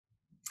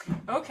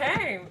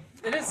Okay,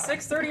 it is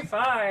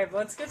 6:35.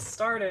 Let's get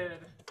started.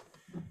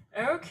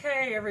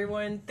 Okay,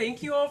 everyone,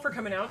 thank you all for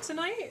coming out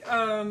tonight.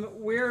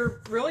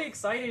 We're really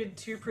excited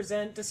to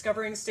present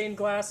Discovering Stained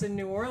Glass in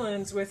New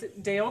Orleans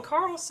with Dale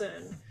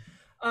Carlson.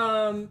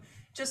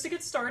 Just to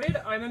get started,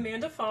 I'm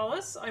Amanda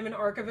Follis. I'm an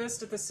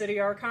archivist at the City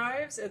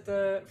Archives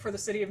for the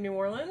City of New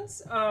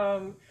Orleans.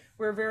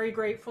 We're very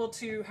grateful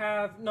to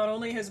have not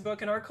only his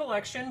book in our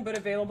collection, but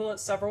available at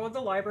several of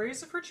the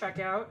libraries for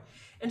checkout.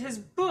 And his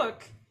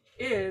book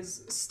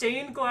is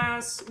Stained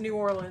Glass New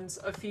Orleans,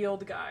 a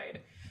Field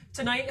Guide.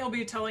 Tonight he'll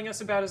be telling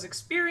us about his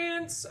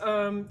experience.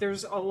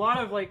 There's a lot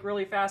of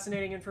really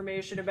fascinating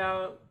information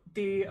about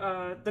the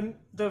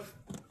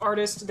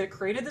artist that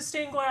created the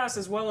stained glass,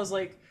 as well as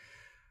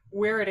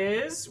where it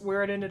is,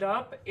 where it ended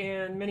up,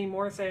 and many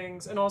more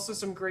things, and also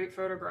some great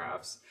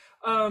photographs.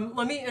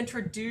 Let me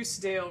introduce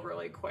Dale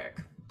really quick.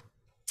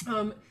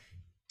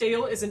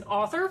 Dale is an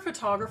author,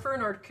 photographer,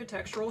 and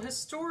architectural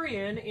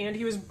historian, and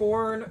he was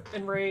born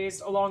and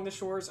raised along the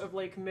shores of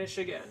Lake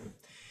Michigan.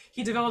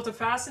 He developed a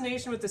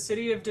fascination with the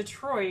city of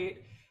Detroit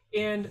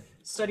and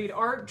studied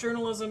art,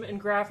 journalism, and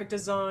graphic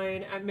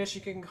design at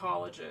Michigan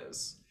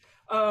colleges.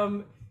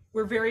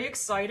 We're very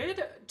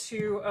excited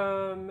to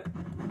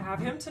have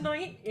him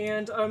tonight,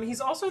 and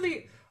he's also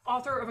the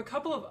author of a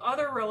couple of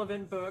other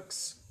relevant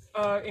books,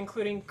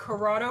 including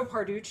Corrado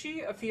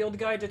Parducci, A Field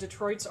Guide to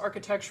Detroit's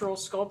Architectural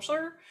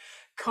Sculpture,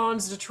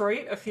 Kahn's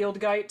Detroit, A Field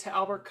Guide to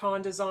Albert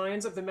Kahn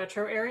Designs of the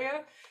Metro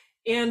Area,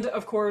 and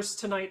of course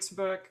tonight's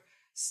book,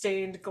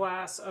 Stained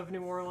Glass of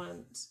New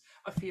Orleans,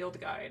 a Field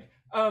Guide.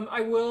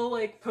 I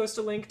will post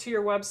a link to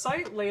your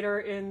website later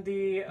in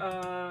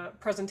the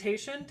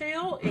presentation,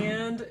 Dale.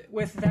 And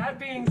with that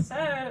being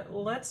said,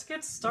 let's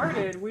get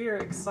started. We are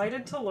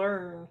excited to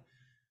learn.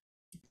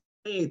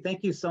 Hey,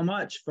 thank you so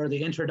much for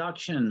the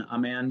introduction,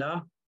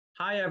 Amanda.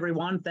 Hi,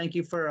 everyone. Thank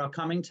you for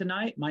coming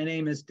tonight. My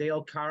name is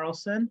Dale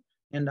Carlson,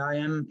 and I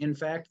am, in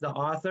fact, the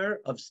author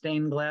of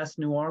Stained Glass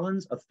New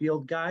Orleans, a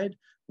Field Guide,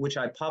 which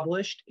I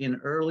published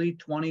in early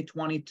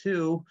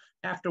 2022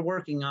 after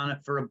working on it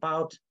for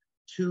about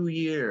 2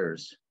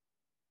 years.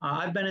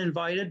 I've been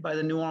invited by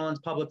the New Orleans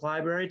Public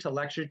Library to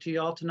lecture to you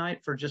all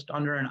tonight for just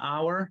under an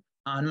hour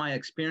on my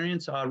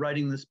experience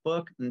writing this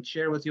book and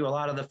share with you a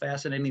lot of the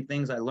fascinating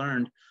things I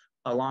learned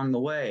along the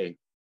way.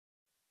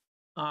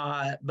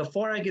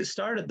 Before I get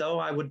started, though,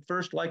 I would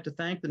first like to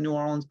thank the New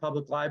Orleans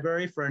Public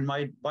Library for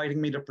inviting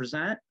me to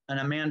present, and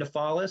Amanda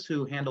Follis,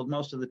 who handled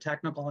most of the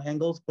technical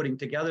angles putting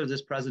together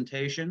this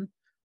presentation.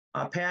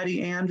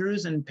 Patty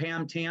Andrews and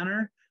Pam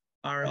Tanner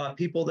are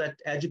people that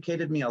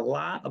educated me a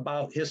lot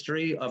about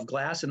history of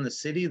glass in the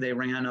city. They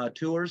ran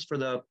tours for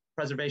the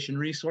Preservation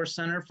Resource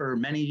Center for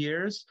many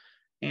years.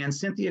 And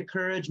Cynthia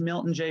Courage,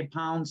 Milton J.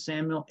 Pound,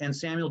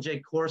 Samuel J.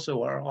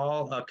 Corso are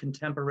all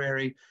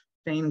contemporary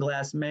stained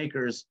glass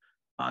makers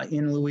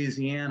in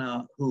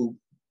Louisiana who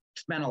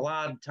spent a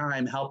lot of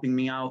time helping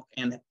me out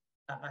and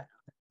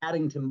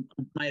adding to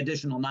my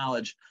additional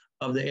knowledge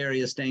of the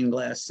area stained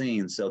glass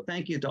scene. So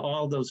thank you to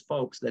all those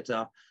folks that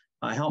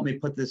helped me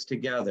put this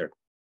together.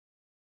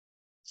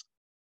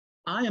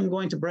 I am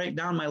going to break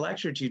down my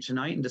lecture to you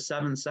tonight into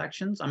 7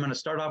 sections. I'm going to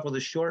start off with a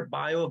short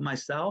bio of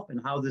myself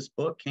and how this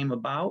book came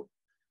about.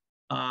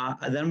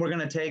 Then we're going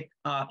to take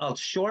a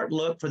short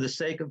look, for the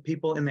sake of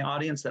people in the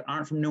audience that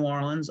aren't from New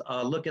Orleans,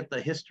 look at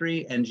the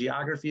history and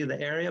geography of the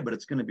area, but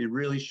it's going to be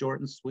really short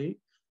and sweet.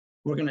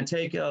 We're going to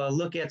take a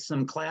look at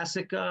some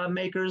classic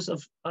makers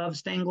of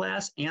stained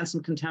glass and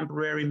some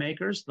contemporary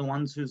makers, the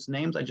ones whose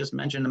names I just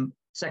mentioned a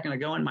second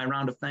ago in my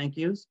round of thank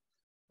yous.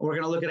 We're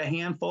going to look at a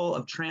handful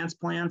of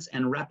transplants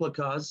and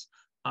replicas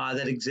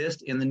that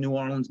exist in the New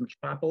Orleans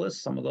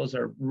metropolis. Some of those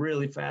are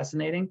really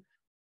fascinating.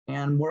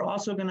 And we're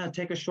also going to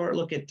take a short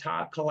look at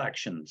top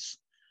collections.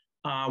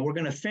 We're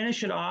going to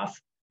finish it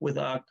off with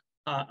a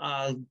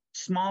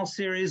small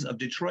series of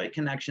Detroit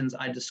connections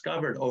I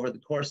discovered over the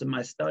course of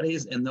my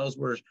studies, and those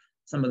were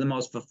some of the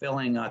most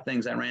fulfilling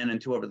things I ran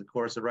into over the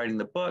course of writing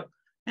the book.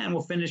 And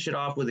we'll finish it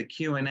off with a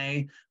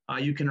Q&A.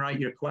 You can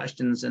write your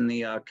questions in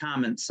the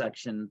comments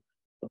section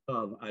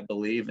above, I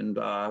believe, and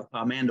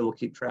Amanda will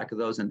keep track of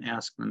those and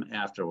ask them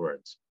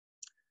afterwards.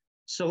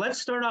 So let's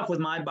start off with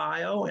my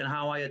bio and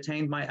how I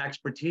attained my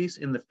expertise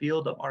in the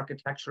field of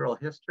architectural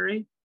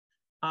history.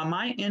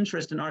 My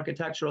interest in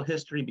architectural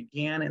history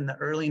began in the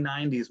early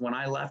 90s when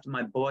I left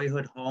my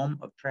boyhood home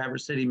of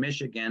Traverse City,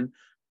 Michigan,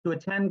 to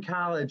attend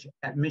college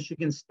at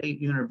Michigan State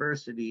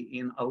University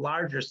in a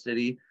larger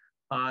city,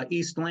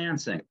 East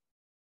Lansing.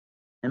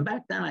 And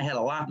back then I had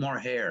a lot more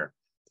hair.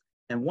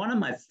 And one of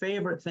my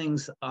favorite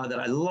things that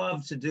I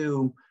loved to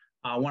do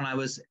when I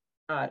was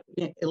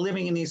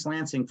living in East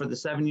Lansing for the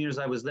 7 years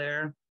I was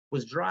there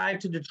was drive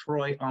to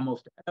Detroit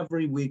almost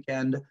every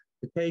weekend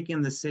to take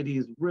in the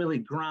city's really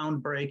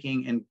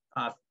groundbreaking and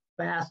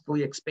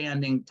fastly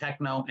expanding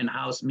techno and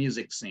house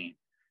music scene.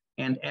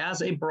 And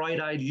as a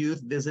bright-eyed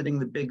youth visiting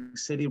the big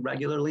city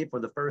regularly for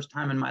the first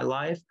time in my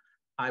life,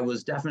 I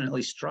was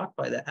definitely struck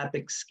by the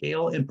epic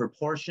scale and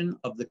proportion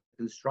of the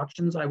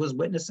constructions I was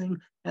witnessing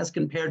as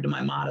compared to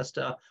my modest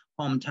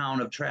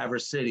hometown of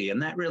Traverse City.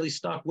 And that really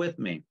stuck with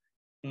me.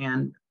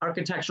 And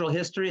architectural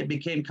history, it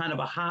became kind of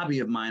a hobby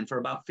of mine for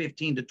about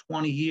 15 to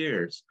 20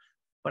 years.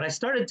 But I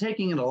started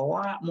taking it a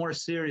lot more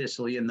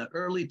seriously in the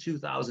early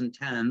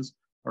 2010s,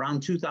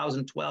 around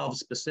 2012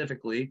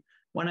 specifically,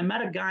 when I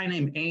met a guy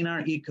named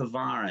Einar E.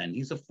 Kavarin.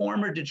 He's a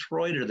former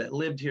Detroiter that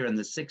lived here in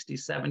the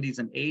 60s, 70s,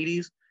 and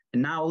 80s,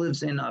 and now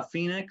lives in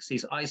Phoenix.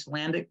 He's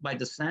Icelandic by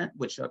descent,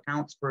 which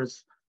accounts for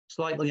his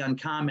slightly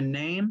uncommon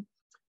name.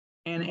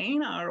 And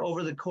Einar,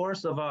 over the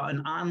course of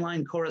an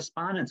online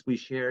correspondence we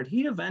shared,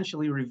 he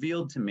eventually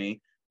revealed to me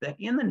that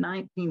in the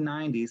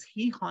 1990s,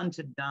 he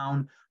hunted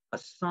down a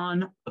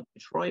son of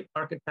Detroit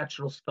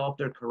architectural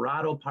sculptor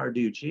Corrado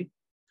Parducci.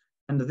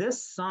 And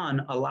this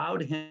son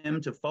allowed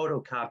him to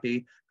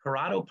photocopy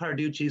Corrado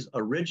Parducci's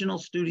original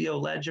studio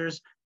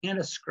ledgers and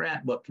a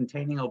scrapbook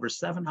containing over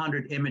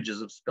 700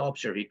 images of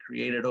sculpture he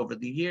created over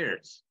the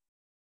years.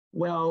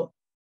 Well,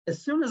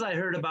 as soon as I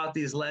heard about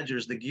these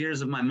ledgers, the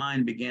gears of my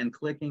mind began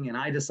clicking, and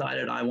I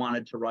decided I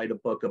wanted to write a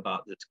book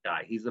about this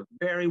guy. He's a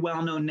very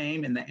well-known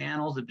name in the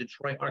annals of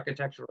Detroit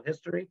architectural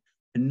history,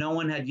 and no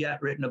one had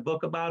yet written a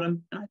book about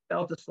him. And I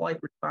felt a slight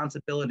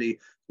responsibility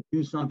to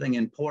do something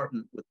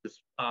important with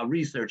this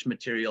research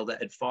material that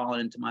had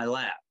fallen into my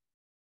lap.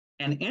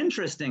 And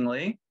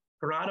interestingly,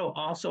 Corrado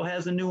also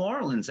has a New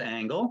Orleans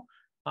angle.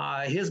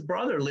 His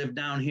brother lived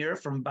down here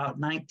from about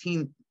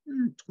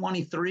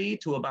 1923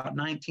 to about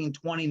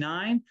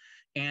 1929.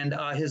 And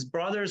his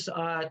brother's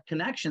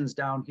connections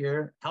down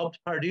here helped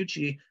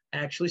Parducci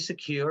actually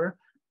secure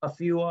a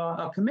few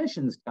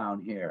commissions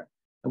down here.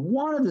 And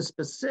one of the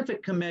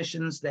specific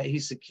commissions that he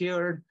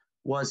secured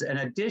was an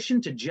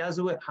addition to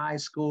Jesuit High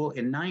School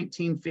in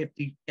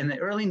the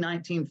early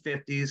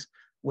 1950s,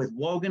 with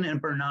Wogan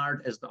and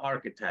Bernard as the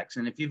architects.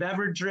 And if you've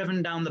ever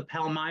driven down the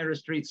Palmyra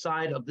Street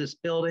side of this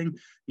building,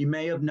 you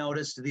may have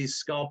noticed these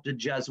sculpted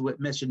Jesuit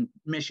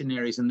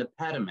missionaries in the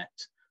pediment.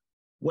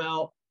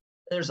 Well,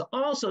 there's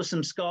also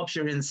some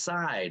sculpture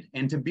inside,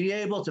 and to be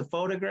able to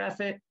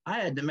photograph it, I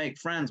had to make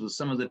friends with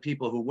some of the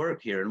people who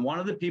work here. And one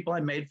of the people I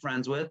made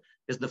friends with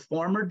is the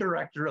former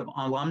director of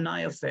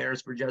alumni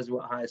affairs for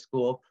Jesuit High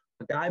School,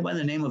 a guy by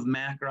the name of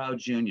Matt Grau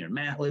Jr.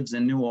 Matt lives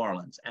in New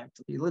Orleans.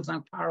 Actually, he lives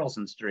on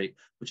Carlson Street,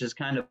 which is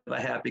kind of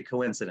a happy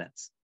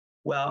coincidence.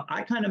 Well,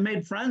 I kind of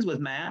made friends with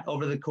Matt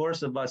over the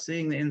course of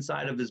seeing the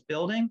inside of his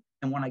building.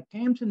 And when I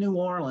came to New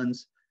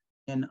Orleans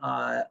in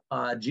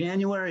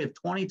January of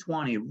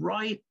 2020,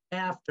 right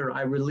after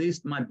I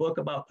released my book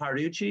about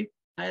Parducci,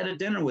 I had a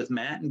dinner with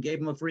Matt and gave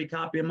him a free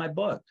copy of my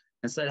book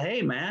and said,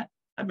 "Hey, Matt,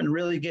 I've been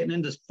really getting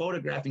into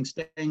photographing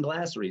stained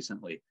glass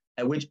recently."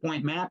 At which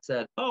point Matt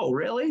said, "Oh,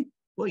 really?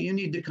 Well, you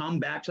need to come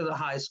back to the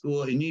high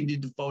school and you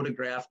need to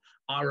photograph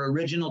our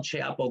original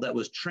chapel that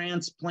was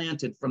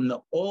transplanted from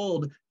the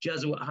old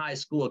Jesuit High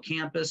School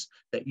campus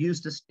that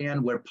used to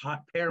stand where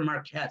Père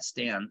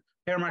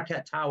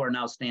Marquette Tower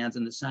now stands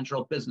in the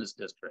Central Business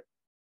District."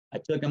 I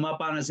took him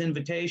up on his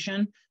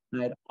invitation,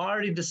 and I had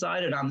already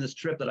decided on this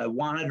trip that I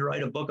wanted to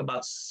write a book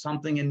about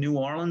something in New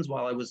Orleans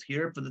while I was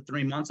here for the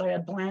 3 months I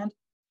had planned.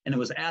 And it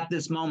was at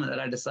this moment that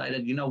I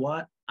decided, you know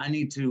what? I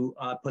need to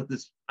put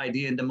this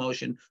idea into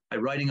motion by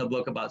writing a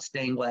book about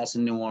stained glass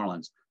in New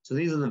Orleans. So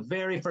these are the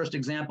very first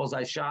examples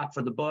I shot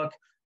for the book.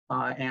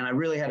 And I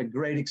really had a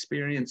great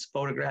experience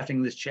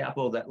photographing this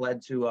chapel that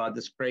led to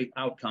this great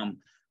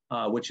outcome,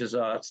 which is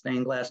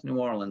Stained Glass New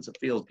Orleans, a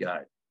field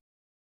guide.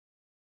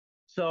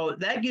 So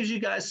that gives you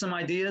guys some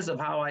ideas of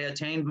how I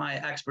attained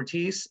my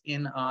expertise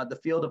in the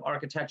field of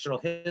architectural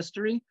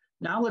history.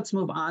 Now let's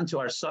move on to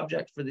our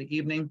subject for the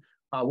evening,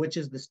 which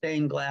is the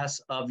stained glass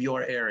of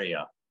your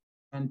area.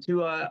 And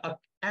to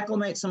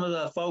acclimate some of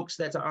the folks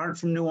that aren't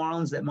from New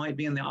Orleans that might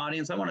be in the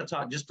audience, I want to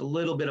talk just a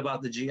little bit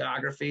about the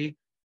geography.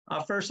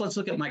 First, let's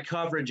look at my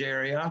coverage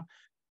area.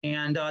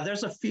 And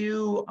there's a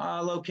few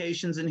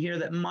locations in here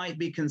that might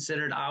be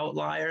considered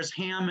outliers.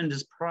 Hammond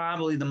is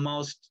probably the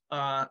most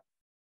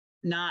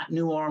not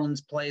New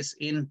Orleans place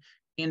in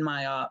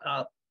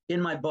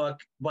my book,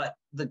 but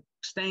the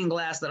stained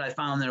glass that I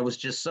found there was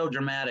just so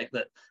dramatic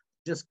that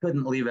just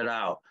couldn't leave it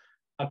out.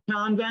 A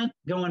convent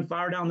going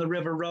far down the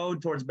river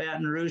road towards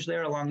Baton Rouge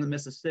there along the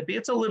Mississippi.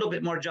 It's a little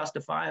bit more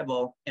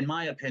justifiable, in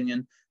my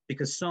opinion,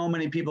 because so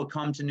many people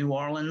come to New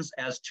Orleans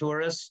as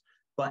tourists,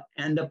 but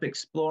end up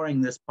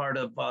exploring this part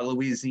of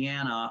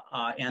Louisiana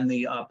and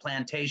the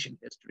plantation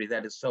history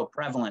that is so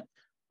prevalent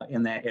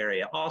in that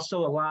area.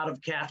 Also, a lot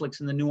of Catholics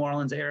in the New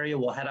Orleans area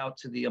will head out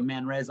to the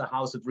Manresa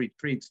House of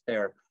Retreats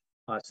there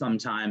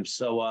sometimes.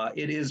 So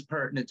it is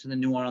pertinent to the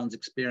New Orleans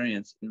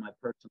experience, in my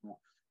personal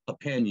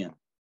opinion.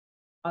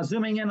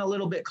 Zooming in a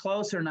little bit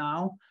closer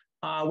now,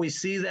 we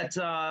see that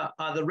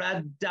the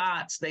red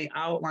dots, they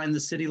outline the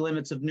city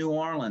limits of New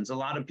Orleans. A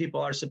lot of people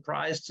are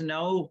surprised to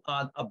know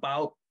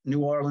about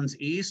New Orleans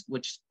East,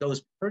 which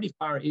goes pretty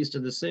far east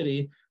of the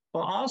city,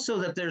 but also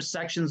that there's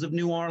sections of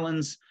New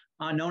Orleans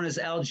known as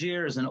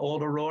Algiers and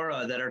Old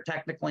Aurora that are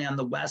technically on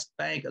the west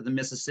bank of the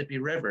Mississippi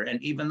River.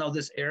 And even though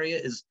this area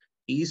is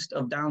east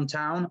of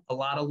downtown. A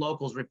lot of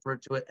locals refer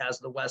to it as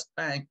the West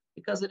Bank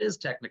because it is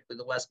technically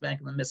the West Bank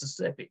of the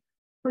Mississippi.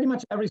 Pretty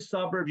much every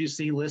suburb you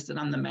see listed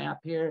on the map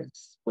here,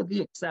 with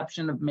the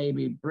exception of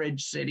maybe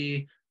Bridge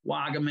City,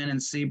 Wagaman,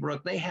 and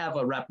Seabrook, they have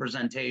a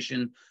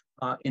representation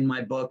in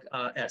my book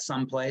at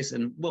some place,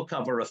 and we'll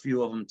cover a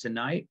few of them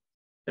tonight.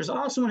 There's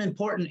also an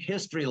important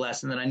history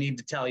lesson that I need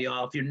to tell you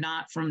all if you're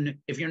not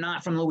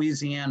from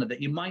Louisiana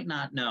that you might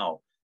not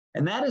know.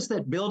 And that is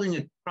that building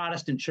a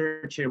Protestant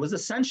church here was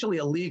essentially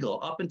illegal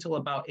up until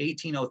about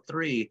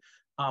 1803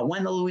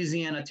 when the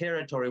Louisiana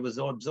Territory was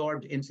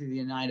absorbed into the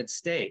United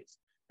States.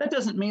 That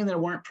doesn't mean there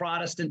weren't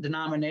Protestant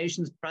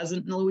denominations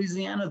present in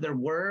Louisiana. There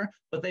were,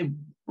 but they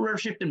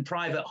worshiped in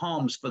private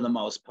homes for the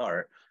most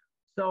part.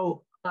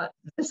 So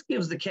this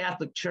gives the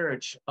Catholic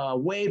Church a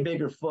way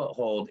bigger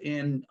foothold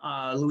in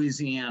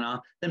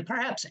Louisiana than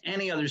perhaps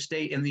any other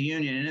state in the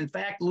Union. And in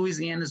fact,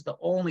 Louisiana is the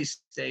only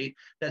state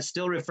that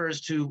still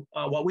refers to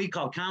what we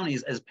call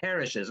counties as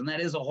parishes, and that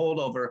is a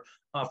holdover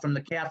from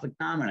the Catholic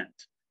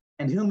dominant.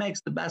 And who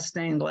makes the best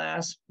stained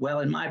glass?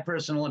 Well, in my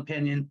personal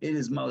opinion, it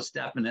is most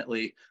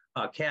definitely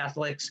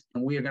Catholics,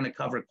 and we are going to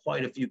cover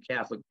quite a few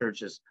Catholic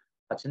churches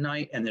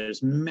tonight, and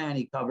there's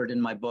many covered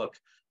in my book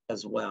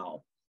as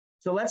well.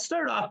 So let's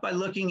start off by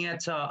looking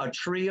at a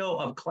trio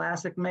of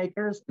classic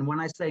makers. And when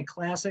I say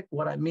classic,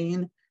 what I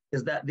mean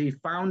is that the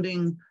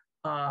founding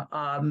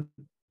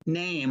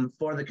name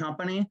for the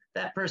company,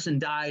 that person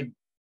died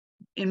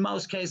in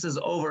most cases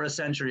over a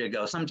century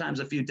ago, sometimes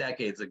a few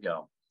decades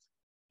ago.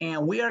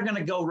 And we are going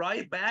to go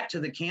right back to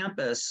the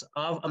campus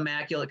of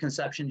Immaculate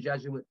Conception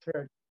Jesuit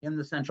Church in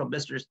the Central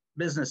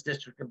Business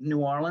District of New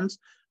Orleans,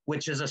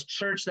 which is a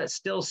church that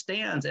still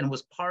stands and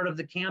was part of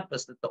the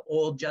campus that the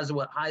old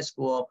Jesuit high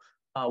school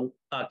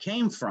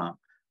came from.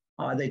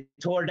 They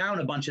tore down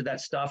a bunch of that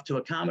stuff to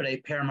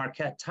accommodate Père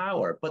Marquette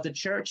Tower, but the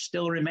church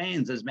still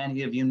remains, as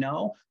many of you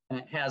know, and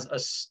it has a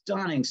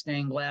stunning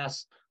stained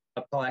glass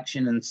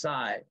collection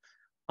inside.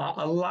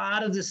 A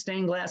lot of the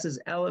stained glass is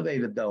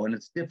elevated though, and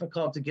it's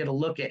difficult to get a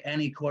look at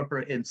any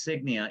corporate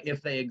insignia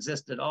if they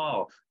exist at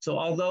all. So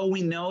although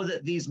we know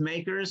that these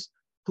makers,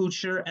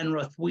 Pucher and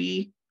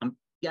Rothui, I'm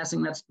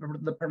guessing that's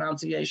the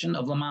pronunciation,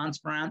 of Le Mans,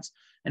 France,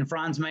 and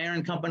Franz Mayer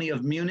and Company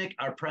of Munich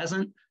are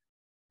present,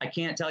 I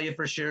can't tell you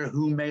for sure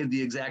who made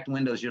the exact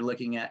windows you're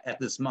looking at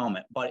this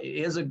moment, but it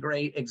is a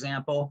great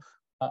example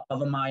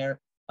of a Meyer.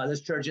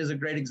 This church is a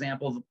great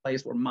example of a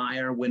place where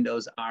Meyer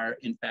windows are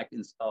in fact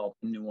installed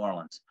in New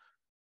Orleans.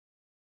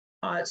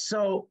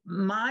 So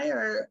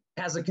Meyer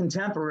has a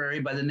contemporary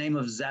by the name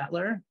of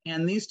Zettler,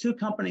 and these two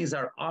companies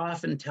are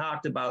often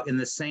talked about in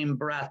the same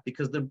breath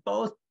because they're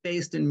both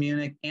based in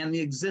Munich, and the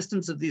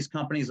existence of these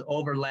companies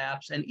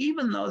overlaps. And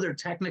even though they're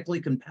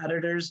technically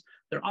competitors,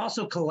 they're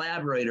also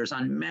collaborators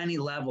on many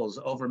levels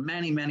over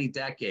many, many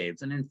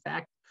decades. And in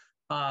fact,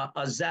 a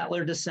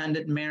Zettler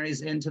descendant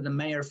marries into the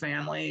Meyer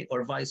family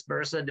or vice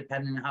versa,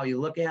 depending on how you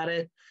look at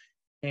it.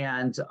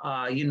 And,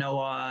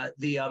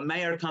 the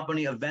Meyer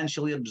company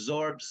eventually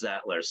absorbed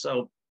Zettler.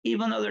 So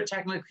even though they're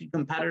technically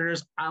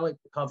competitors, I like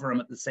to cover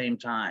them at the same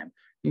time.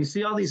 You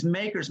see all these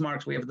makers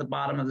marks we have at the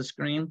bottom of the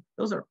screen?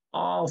 Those are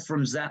all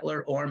from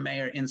Zettler or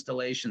Meyer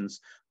installations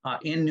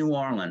in New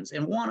Orleans.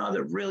 And one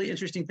other really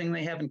interesting thing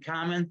they have in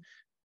common,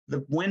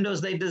 the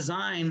windows they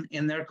design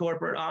in their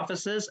corporate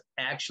offices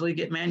actually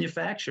get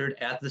manufactured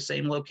at the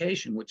same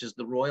location, which is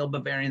the Royal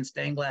Bavarian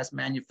Stained Glass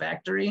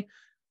Manufactory,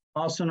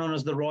 also known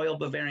as the Royal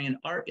Bavarian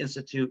Art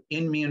Institute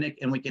in Munich.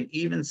 And we can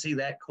even see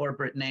that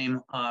corporate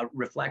name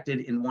reflected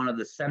in one of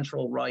the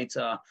central right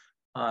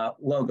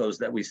logos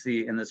that we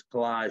see in this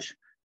collage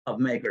of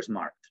makers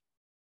marked.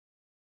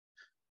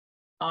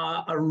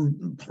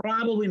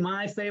 Probably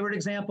my favorite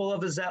example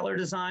of a Zettler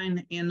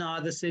design in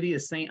the city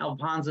is St.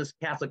 Alphonsus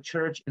Catholic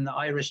Church in the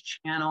Irish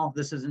Channel.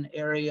 This is an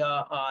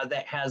area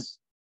that has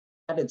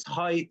at its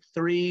height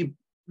three,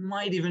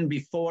 might even be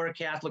four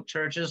Catholic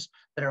churches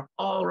that are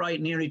all right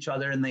near each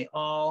other, and they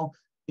all,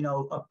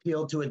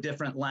 appeal to a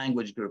different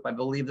language group. I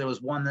believe there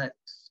was one that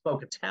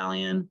spoke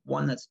Italian,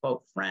 one that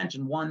spoke French,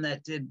 and one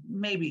that did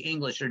maybe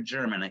English or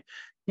German. I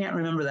can't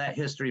remember that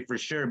history for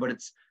sure, but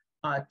it's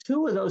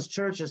three of those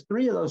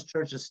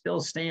churches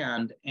still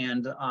stand,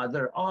 and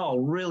they're all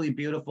really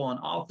beautiful, and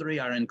all three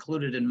are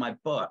included in my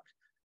book.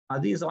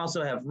 These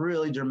also have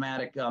really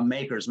dramatic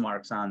maker's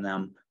marks on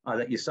them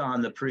that you saw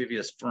in the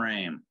previous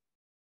frame.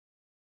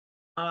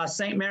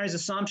 St. Mary's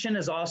Assumption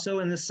is also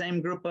in the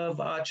same group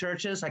of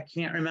churches. I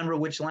can't remember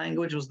which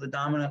language was the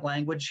dominant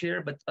language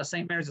here, but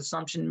St. Mary's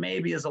Assumption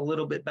maybe is a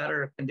little bit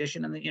better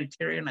condition in the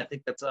interior, and I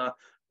think that's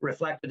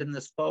reflected in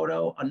this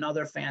photo.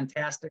 Another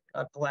fantastic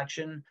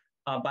collection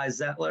by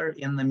Zettler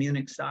in the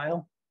Munich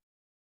style.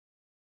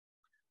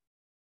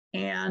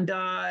 And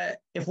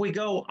if we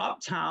go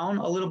uptown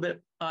a little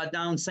bit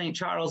down St.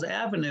 Charles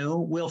Avenue,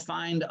 we'll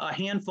find a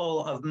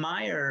handful of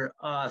Meyer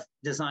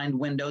designed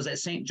windows at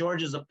St.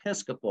 George's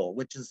Episcopal,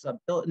 which is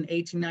built in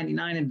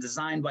 1899 and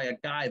designed by a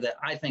guy that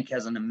I think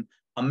has an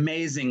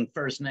amazing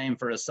first name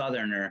for a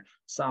Southerner,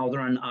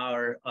 Southern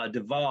R.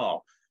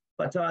 Duval.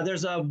 But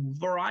there's a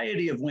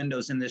variety of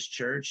windows in this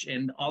church.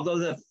 And although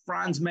the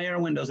Franz Mayer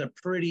windows are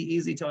pretty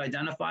easy to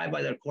identify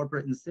by their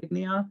corporate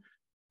insignia,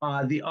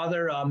 the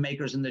other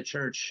makers in the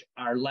church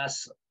are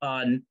less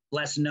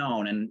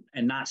known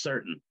and not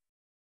certain.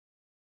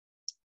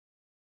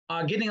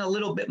 Getting a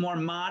little bit more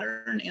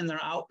modern in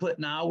their output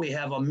now, we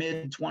have a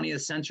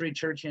mid-20th century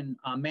church in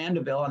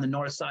Mandeville on the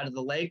north side of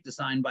the lake,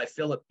 designed by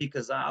Philip P.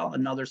 Cazal,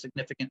 another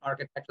significant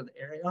architect of the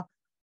area.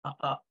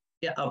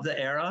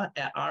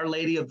 At Our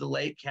Lady of the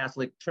Lake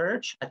Catholic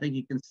Church. I think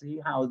you can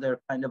see how they're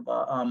kind of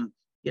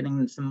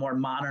getting some more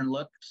modern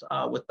looks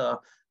with the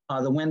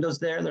windows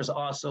there. There's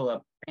also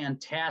a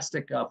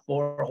fantastic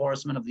Four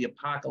Horsemen of the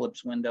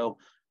Apocalypse window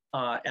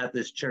at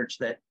this church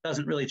that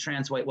doesn't really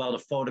translate well to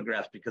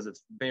photographs because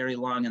it's very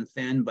long and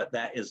thin, but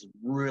that is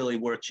really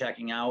worth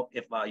checking out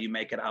if you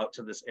make it out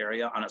to this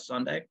area on a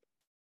Sunday.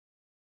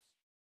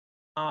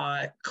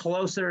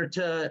 Closer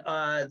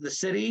to the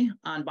city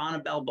on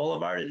Bonneville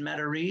Boulevard in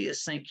Metairie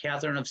is St.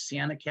 Catherine of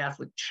Siena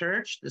Catholic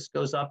Church. This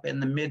goes up in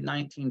the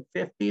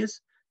mid-1950s.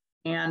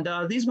 And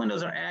these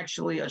windows are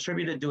actually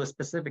attributed to a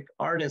specific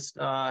artist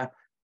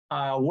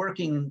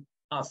working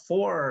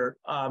for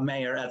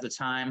Mayer at the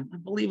time. I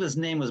believe his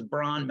name was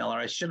Braun Miller.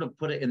 I should have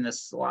put it in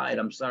this slide,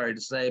 I'm sorry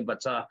to say,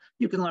 but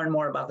you can learn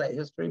more about that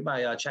history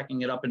by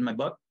checking it up in my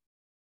book.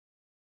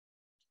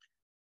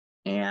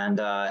 And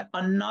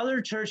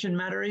another church in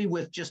Metairie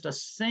with just a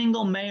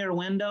single Mayer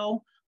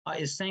window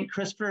is St.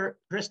 Christopher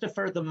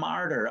the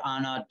Martyr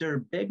on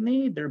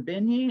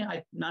D'Urbigny.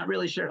 I'm not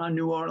really sure how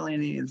New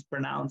Orleanians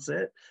pronounce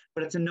it,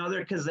 but it's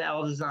another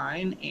Cazal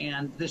design.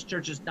 And this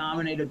church is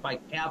dominated by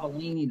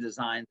Cavallini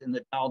designs in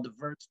the Dal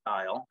Divert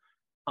style.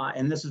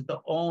 And this is the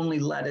only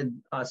leaded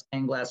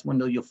stained glass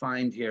window you'll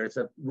find here. It's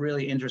a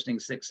really interesting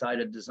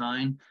six-sided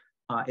design.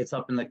 It's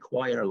up in the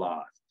choir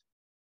loft.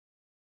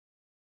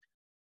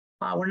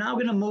 We're now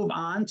going to move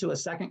on to a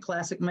second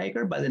classic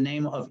maker by the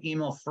name of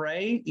Emil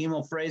Frey.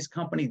 Emil Frey's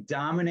company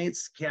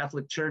dominates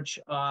Catholic Church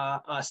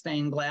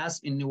stained glass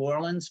in New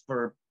Orleans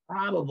for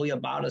probably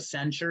about a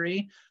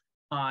century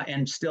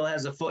and still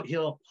has a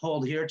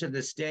foothold here to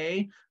this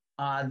day.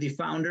 The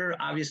founder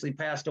obviously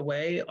passed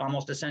away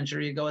almost a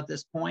century ago at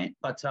this point,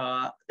 but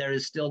there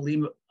is still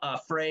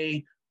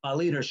Frey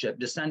leadership,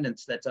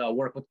 descendants that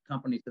work with the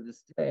company to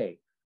this day.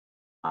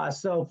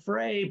 So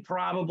Frey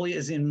probably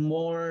is in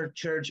more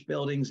church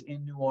buildings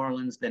in New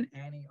Orleans than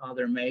any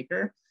other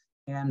maker.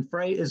 And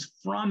Frey is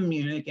from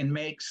Munich and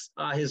makes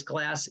his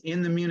glass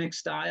in the Munich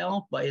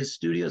style, but his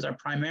studios are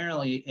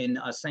primarily in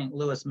St.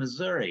 Louis,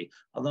 Missouri,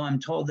 although I'm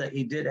told that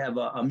he did have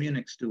a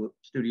Munich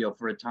studio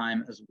for a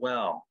time as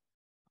well.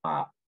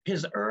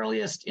 His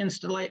earliest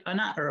installation,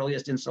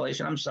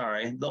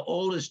 the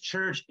oldest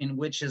church in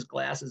which his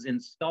glass is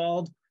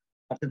installed,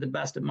 to the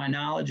best of my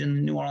knowledge, in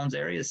the New Orleans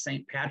area is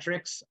St.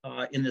 Patrick's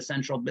in the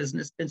Central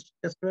Business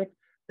District.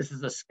 This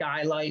is a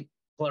skylight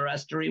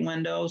clerestory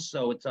window,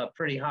 so it's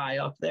pretty high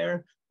up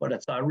there, but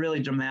it's really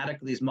dramatic,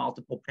 these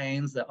multiple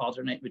panes that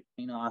alternate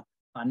between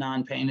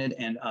non-painted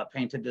and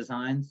painted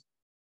designs.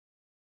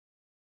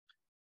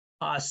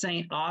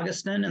 St.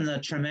 Augustine in the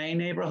Treme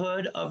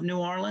neighborhood of New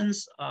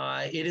Orleans.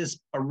 It is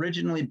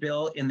originally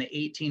built in the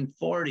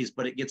 1840s,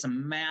 but it gets a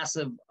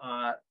massive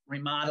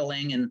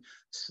remodeling and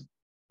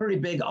pretty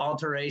big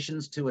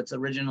alterations to its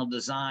original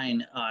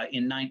design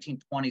in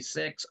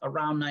 1926,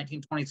 around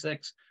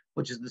 1926,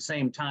 which is the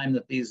same time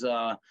that these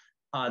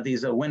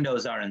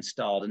windows are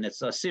installed. And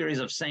it's a series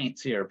of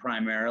saints here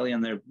primarily,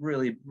 and they're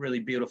really, really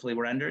beautifully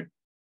rendered.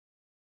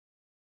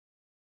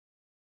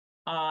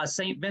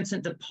 St.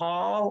 Vincent de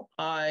Paul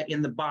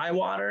in the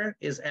Bywater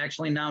is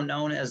actually now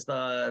known as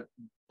the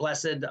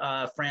Blessed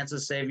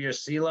Francis Xavier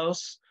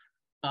Seelos.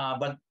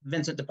 But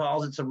Vincent de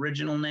Paul's its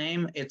original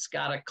name. It's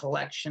got a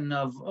collection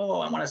of,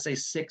 I want to say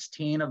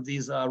 16 of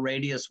these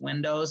radius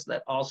windows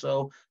that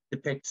also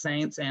depict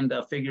saints and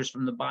figures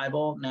from the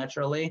Bible,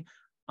 naturally.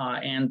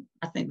 And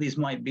I think these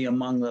might be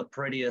among the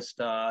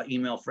prettiest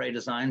Emil Frey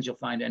designs you'll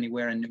find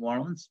anywhere in New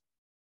Orleans.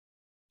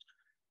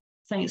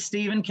 St.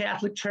 Stephen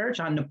Catholic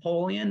Church on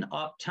Napoleon,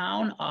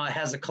 uptown,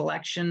 has a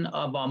collection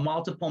of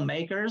multiple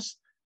makers.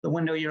 The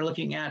window you're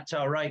looking at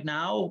right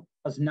now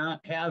does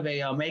not have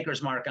a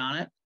maker's mark on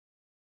it.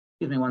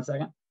 Excuse me one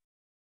second.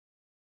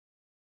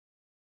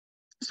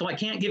 So I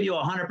can't give you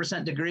a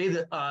 100%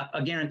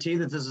 a guarantee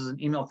that this is an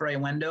Emil Frey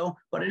window,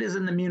 but it is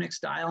in the Munich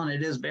style, and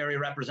it is very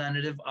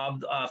representative of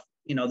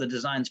the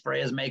designs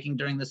Frey is making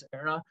during this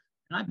era.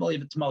 And I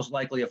believe it's most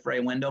likely a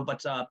Frey window, but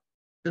to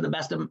the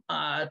best of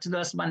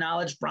my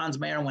knowledge, Franz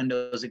Mayer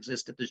windows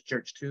exist at this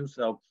church too.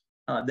 So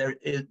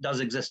it does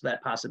exist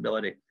that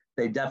possibility.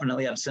 They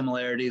definitely have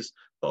similarities,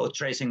 both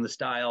tracing the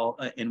style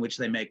in which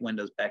they make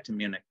windows back to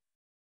Munich.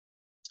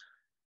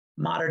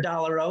 Mater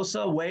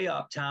Dolorosa, way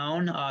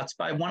uptown. It's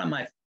by one of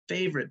my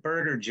favorite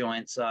burger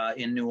joints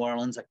in New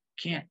Orleans. I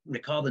can't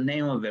recall the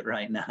name of it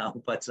right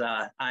now, but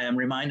I am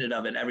reminded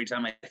of it every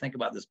time I think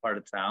about this part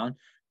of town.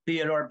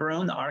 Theodore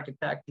Brun, the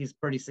architect, he's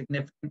pretty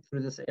significant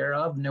through this era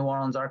of New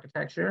Orleans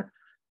architecture.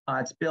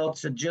 It's built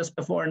to just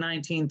before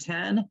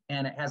 1910,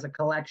 and it has a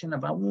collection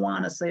of, I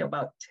want to say,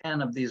 about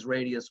 10 of these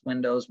radius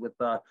windows with,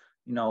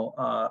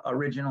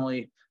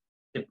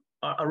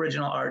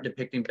 original art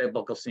depicting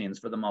biblical scenes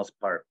for the most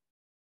part.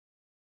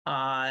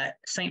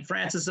 St.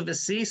 Francis of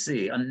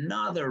Assisi,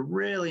 another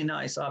really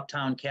nice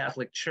uptown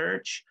Catholic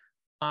church.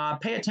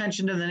 Pay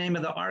attention to the name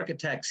of the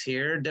architects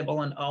here,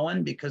 Dibble and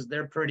Owen, because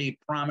they're pretty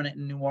prominent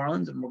in New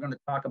Orleans, and we're going to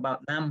talk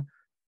about them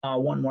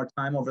one more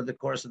time over the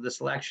course of this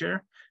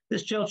lecture.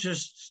 This church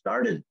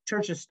started in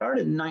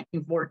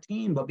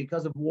 1914, but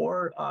because of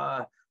World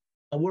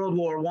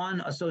War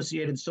I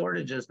associated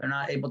shortages, they're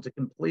not able to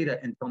complete it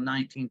until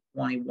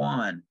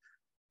 1921.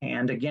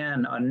 And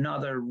again,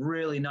 another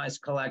really nice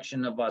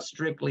collection of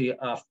strictly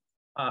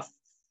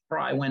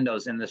Fry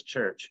windows in this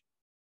church.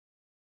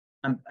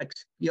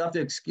 You have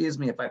to excuse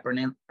me if I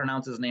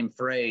pronounce his name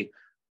Frey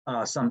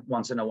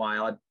once in a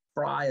while.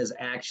 Fry is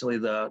actually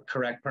the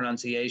correct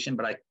pronunciation,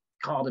 but I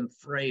called him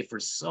Frey for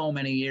so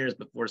many years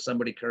before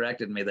somebody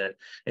corrected me that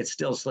it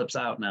still slips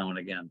out now and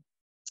again.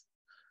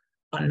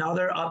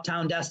 Another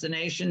uptown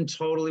destination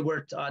totally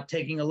worth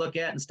taking a look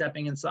at and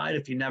stepping inside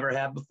if you never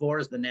have before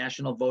is the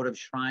National Votive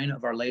Shrine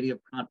of Our Lady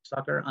of Prompt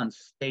Succor on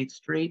State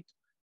Street.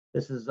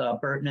 This is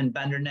Burton and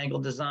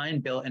Bendernagel design,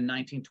 built in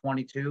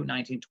 1922,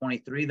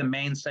 1923. The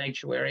main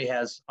sanctuary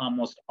has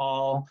almost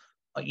all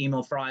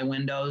Emil Fry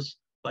windows,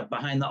 but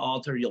behind the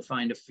altar, you'll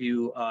find a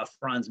few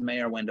Franz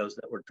Mayer windows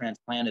that were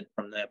transplanted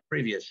from the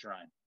previous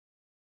shrine.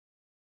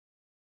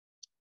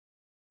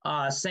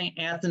 St.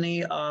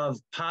 Anthony of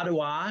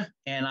Padua,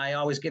 and I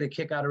always get a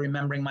kick out of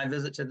remembering my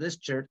visit to this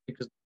church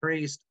because the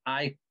priest,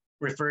 I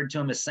referred to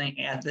him as St.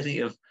 Anthony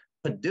of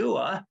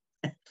Padua,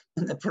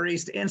 and the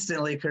priest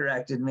instantly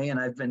corrected me, and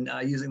I've been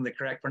using the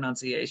correct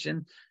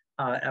pronunciation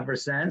ever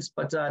since.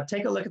 But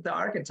take a look at the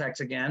architects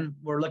again.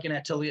 We're looking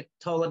at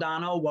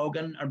Toledano,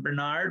 Wogan, or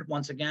Bernard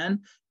once again,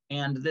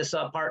 and this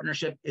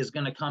partnership is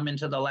going to come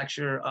into the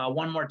lecture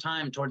one more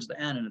time towards the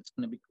end, and it's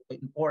going to be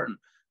quite important.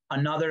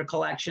 Another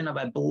collection of,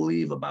 I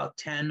believe, about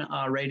 10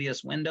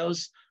 radius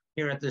windows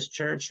here at this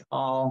church,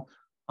 all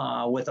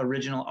with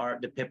original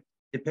art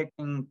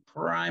depicting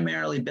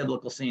primarily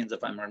biblical scenes,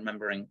 if I'm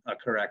remembering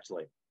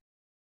correctly.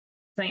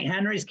 St.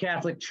 Henry's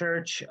Catholic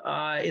Church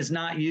is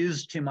not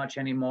used too much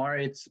anymore.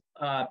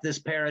 This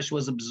parish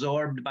was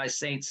absorbed by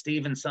St.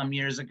 Stephen some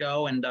years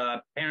ago, and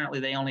apparently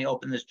they only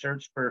open this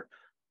church for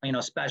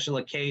special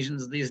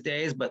occasions these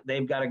days, but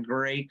they've got a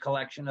great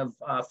collection of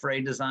Fry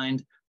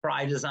designed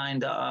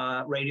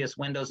radius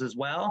windows as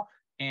well.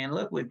 And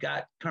look, we've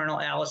got Colonel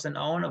Allison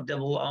Owen of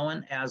Dibble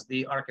Owen as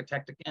the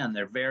architect again.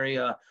 They're very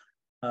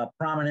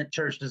prominent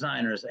church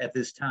designers at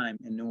this time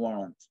in New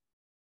Orleans.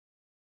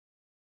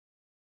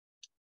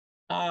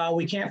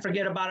 We can't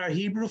forget about our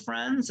Hebrew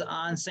friends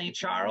on St.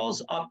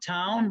 Charles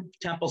uptown.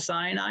 Temple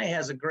Sinai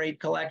has a great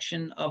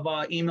collection of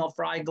Emil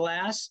Fry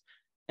glass.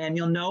 And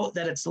you'll note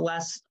that it's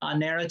less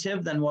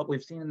narrative than what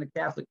we've seen in the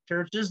Catholic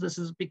churches. This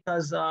is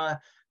because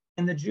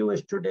in the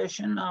Jewish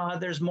tradition,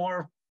 there's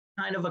more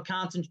kind of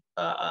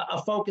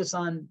a focus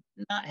on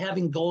not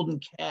having golden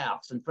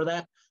calves. And for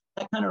that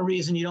kind of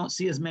reason, you don't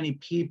see as many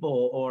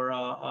people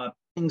or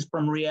things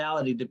from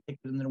reality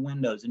depicted in the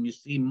windows, and you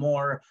see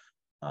more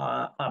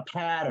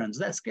patterns.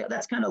 That's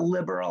kind of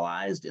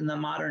liberalized in the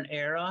modern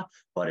era,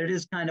 but it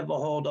is kind of a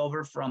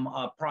holdover from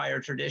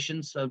prior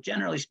traditions. So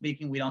generally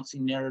speaking, we don't see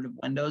narrative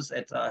windows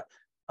at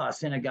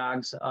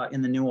synagogues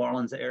in the New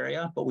Orleans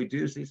area, but we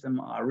do see some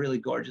really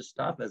gorgeous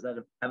stuff as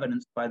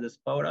evidenced by this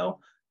photo.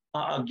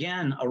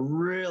 Again, a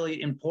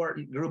really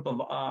important group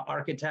of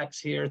architects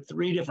here.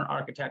 3 different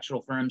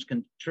architectural firms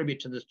contribute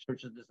to this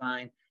church's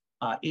design,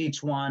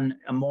 each one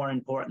more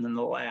important than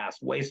the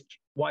last.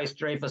 Weiss,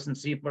 Dreyfus, and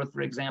Seaforth,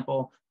 for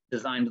example,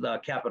 designed the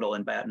Capitol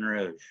in Baton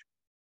Rouge.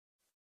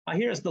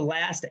 Here's the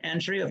last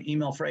entry of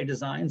Emil Fry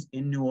designs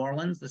in New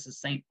Orleans. This is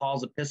St.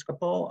 Paul's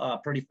Episcopal,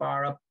 pretty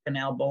far up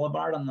Canal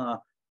Boulevard on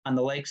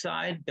the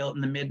lakeside, built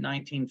in the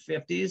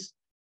mid-1950s.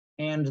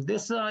 And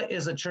this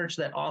is a church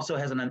that also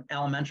has an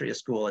elementary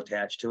school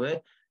attached to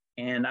it.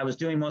 And I was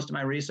doing most of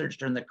my research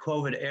during the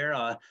COVID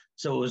era,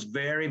 so it was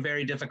very,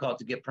 very difficult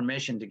to get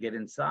permission to get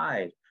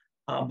inside.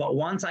 But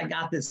once I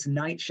got this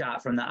night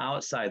shot from the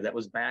outside that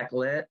was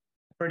backlit,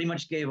 I pretty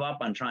much gave up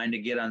on trying to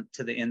get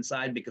onto the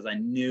inside because I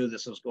knew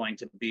this was going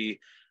to be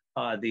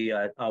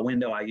the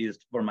window I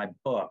used for my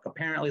book.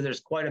 Apparently,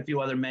 there's quite a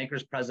few other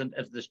makers present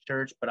at this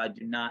church, but I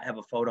do not have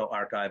a photo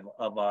archive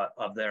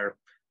of their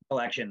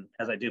collection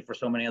as I do for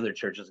so many other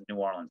churches in New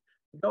Orleans.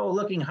 Go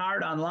looking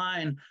hard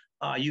online,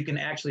 you can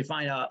actually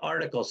find an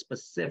article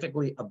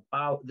specifically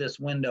about this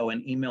window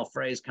and Emil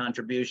Fry's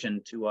contribution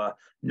to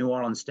New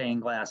Orleans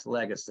stained glass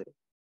legacy.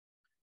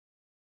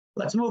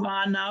 Let's move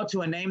on now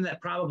to a name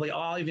that probably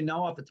all of you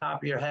know off the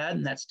top of your head,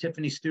 and that's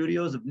Tiffany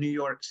Studios of New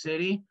York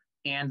City.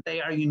 And they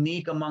are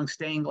unique among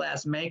stained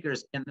glass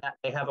makers in that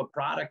they have a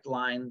product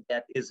line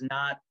that is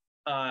not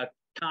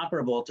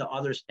comparable to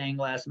other stained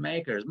glass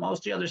makers. Most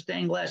of the other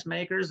stained glass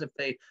makers, if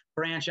they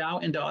branch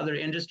out into other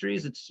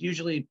industries, it's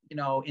usually,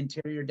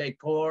 interior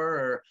decor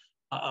or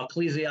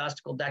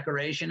ecclesiastical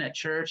decoration at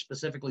church,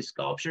 specifically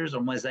sculptures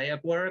or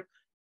mosaic work.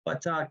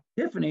 But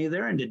Tiffany,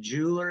 they're into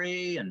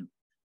jewelry and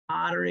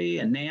pottery,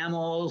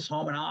 enamels,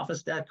 home and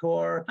office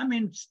decor. I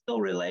mean,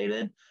 still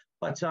related,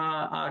 but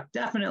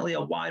definitely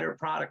a wider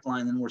product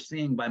line than we're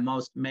seeing by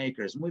most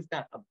makers. And we've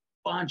got a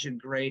bunch of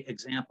great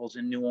examples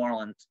in New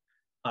Orleans,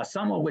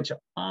 some of which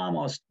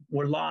almost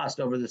were lost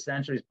over the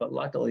centuries, but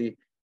luckily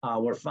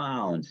were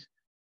found.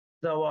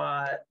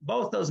 So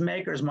both those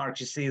makers marks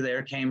you see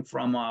there came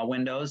from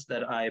windows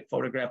that I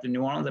photographed in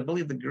New Orleans. I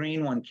believe the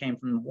green one came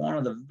from one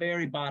of the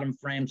very bottom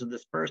frames of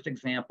this first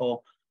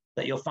example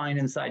that you'll find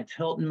inside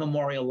Tilton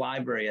Memorial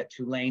Library at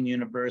Tulane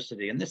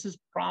University. And this is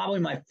probably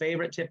my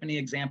favorite Tiffany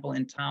example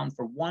in town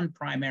for one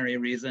primary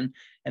reason,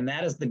 and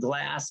that is the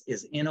glass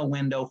is in a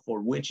window for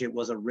which it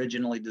was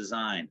originally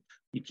designed.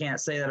 You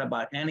can't say that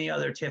about any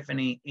other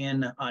Tiffany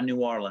in New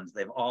Orleans.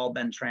 They've all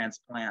been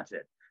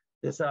transplanted.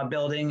 This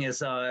building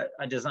is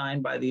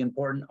designed by the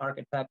important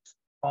architects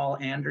Paul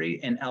Andry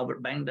and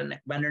Albert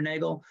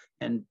Bendernagel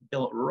and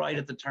built right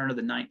at the turn of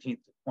the 19th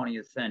to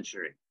 20th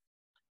century.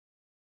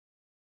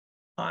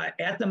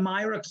 At the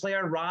Myra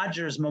Claire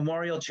Rogers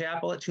Memorial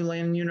Chapel at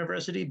Tulane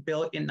University,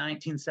 built in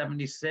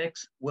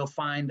 1976, we'll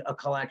find a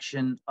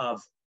collection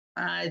of,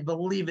 I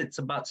believe it's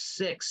about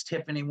 6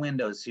 Tiffany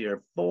windows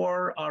here,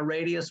 4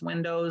 radius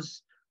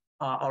windows,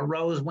 a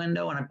rose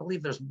window, and I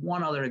believe there's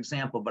one other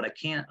example, but I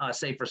can't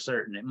say for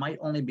certain. It might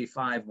only be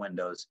 5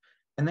 windows.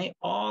 And they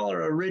all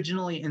are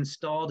originally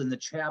installed in the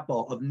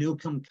chapel of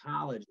Newcomb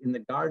College in the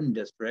Garden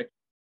District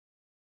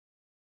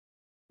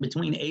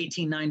between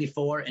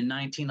 1894 and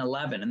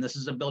 1911. And this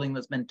is a building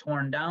that's been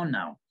torn down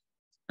now.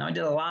 Now, I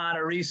did a lot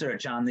of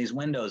research on these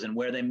windows and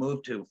where they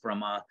moved to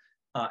from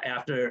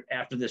after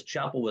this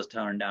chapel was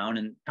torn down.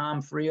 And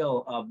Tom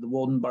Friel of the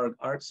Woldenberg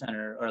Art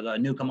Center, or the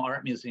Newcomb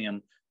Art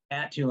Museum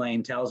at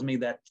Tulane, tells me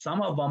that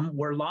some of them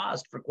were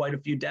lost for quite a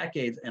few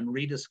decades and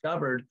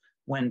rediscovered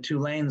when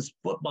Tulane's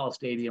football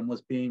stadium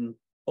was being,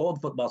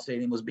 old football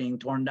stadium was being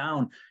torn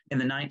down in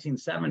the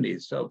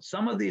 1970s. So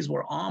some of these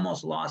were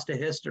almost lost to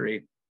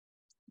history,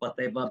 but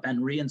they've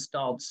been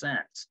reinstalled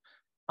since.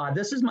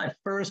 This is my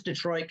first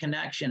Detroit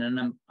connection,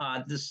 and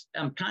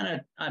I'm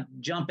kind of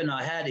jumping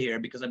ahead here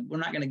because we're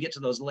not going to get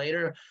to those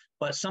later,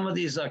 but some of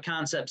these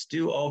concepts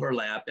do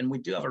overlap, and we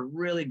do have a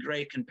really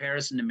great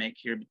comparison to make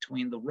here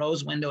between the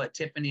rose window at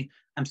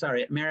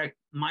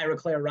Myra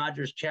Claire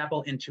Rogers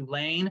Chapel in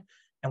Tulane,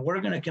 and we're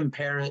going to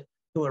compare it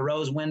to a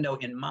rose window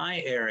in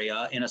my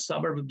area in a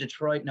suburb of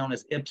Detroit known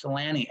as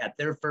Ypsilanti at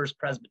their First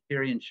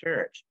Presbyterian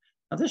Church.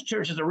 Now, this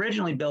church was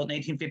originally built in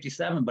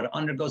 1857, but it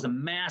undergoes a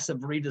massive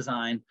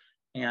redesign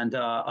and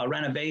a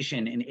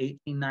renovation in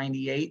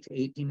 1898 to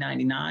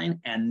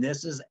 1899. And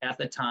this is at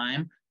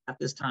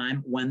this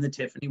time when the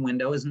Tiffany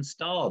window is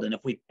installed. And if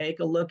we take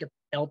a look at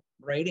the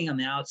rating on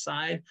the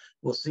outside,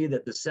 we'll see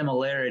that the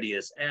similarity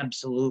is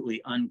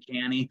absolutely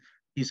uncanny.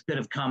 These could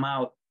have come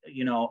out,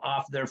 you know,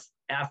 off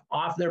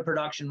their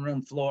production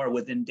room floor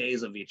within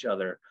days of each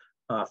other,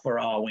 for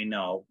all we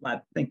know. I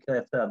think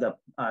that the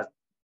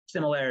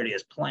similarity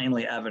is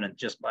plainly evident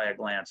just by a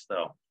glance,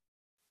 though.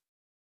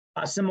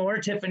 Some more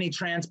Tiffany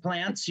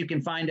transplants you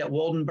can find at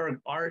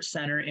Woldenberg Art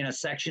Center in a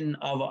section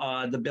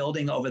of the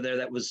building over there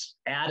that was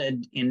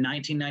added in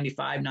 1995,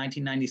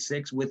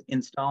 1996 with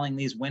installing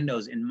these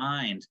windows in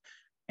mind.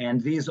 And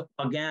these,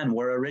 again,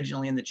 were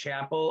originally in the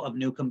chapel of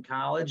Newcomb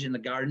College in the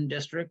Garden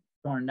District,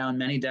 torn down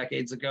many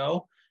decades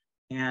ago.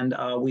 And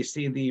we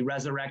see the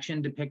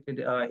resurrection depicted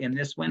in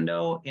this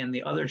window. In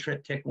the other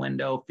triptych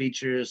window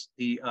features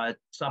the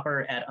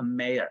supper at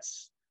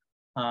Emmaus.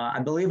 I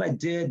believe I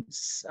did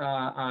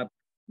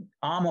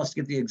almost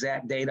get the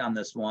exact date on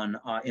this one,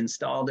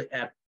 installed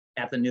at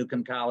the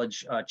Newcomb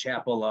College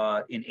Chapel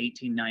in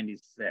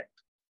 1896.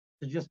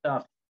 It's just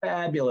a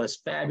fabulous,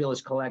 fabulous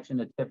collection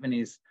of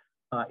Tiffany's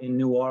in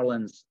New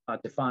Orleans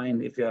to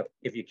find if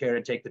you care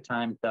to take the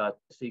time to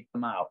seek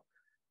them out.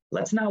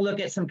 Let's now look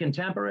at some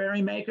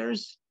contemporary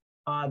makers.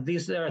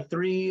 These are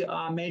 3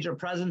 major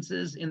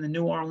presences in the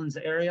New Orleans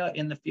area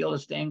in the field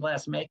of stained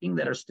glass making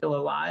that are still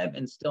alive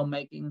and still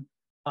making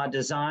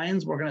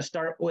designs. We're going to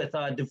start with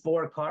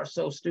DeFore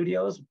Carso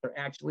Studios. They're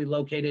actually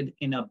located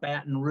in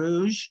Baton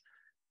Rouge.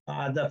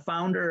 The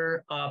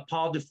founder,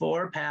 Paul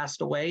DeFore,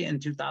 passed away in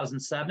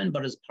 2007,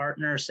 but his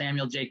partner,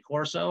 Samuel J.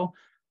 Corso,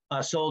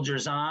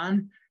 soldiers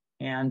on.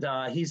 And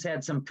he's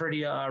had some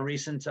pretty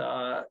recent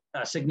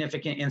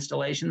significant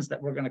installations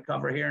that we're going to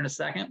cover here in a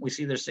second. We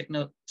see their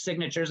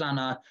signatures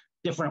on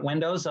different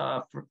windows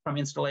from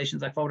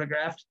installations I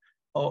photographed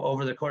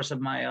over the course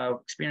of my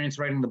experience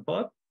writing the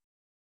book.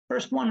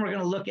 First one we're going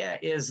to look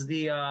at is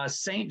the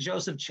St.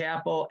 Joseph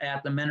Chapel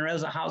at the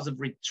Menreza House of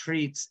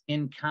Retreats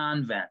in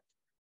Convent.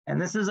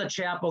 And this is a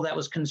chapel that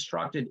was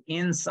constructed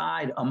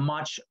inside a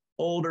much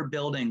older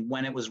building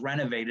when it was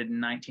renovated in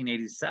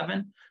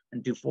 1987.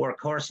 And DeFore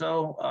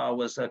Corso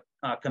was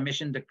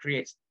commissioned to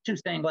create 2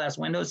 stained glass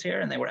windows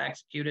here, and they were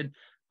executed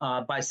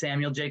by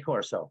Samuel J.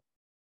 Corso.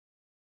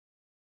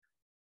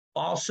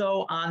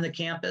 Also on the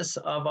campus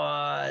of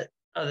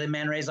the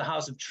Manresa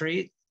House of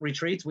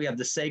Retreats, we have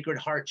the Sacred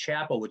Heart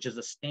Chapel, which is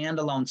a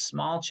standalone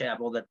small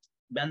chapel that's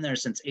been there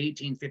since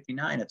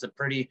 1859. It's a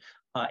pretty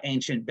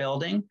ancient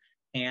building.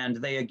 And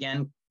they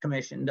again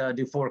commissioned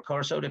Dufour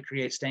Corso to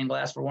create stained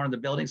glass for one of the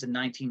buildings in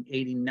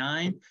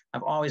 1989.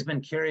 I've always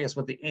been curious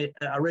what the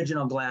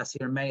original glass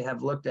here may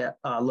have looked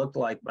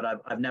like, but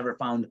I've never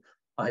found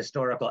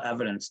historical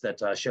evidence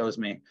that shows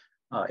me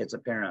its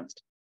appearance.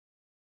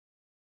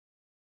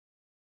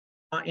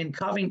 In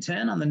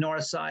Covington, on the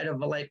north side of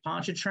Lake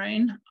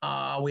Pontchartrain,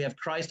 we have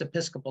Christ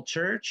Episcopal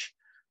Church.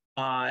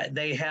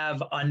 They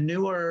have a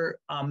newer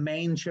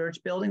main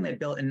church building they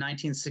built in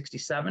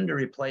 1967 to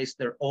replace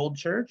their old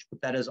church,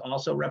 but that is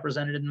also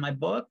represented in my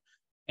book.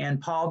 And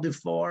Paul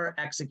Dufour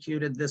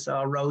executed this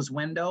rose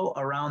window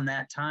around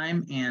that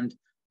time. And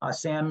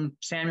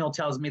Samuel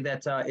tells me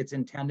that it's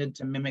intended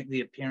to mimic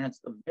the appearance,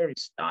 the very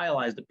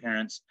stylized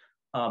appearance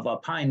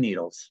of pine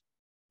needles,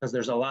 because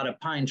there's a lot of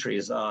pine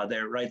trees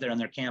right there on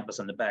their campus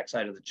on the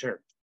backside of the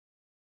church.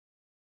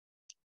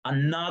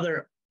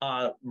 Another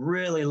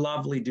really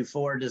lovely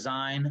Dufour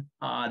design.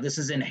 This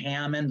is in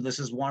Hammond. This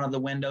is one of the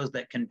windows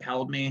that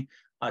compelled me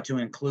to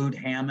include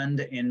Hammond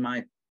in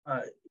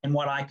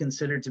what I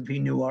consider to be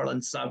New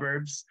Orleans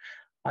suburbs.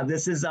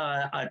 This is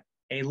a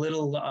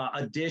little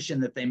addition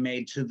that they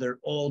made to their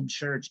old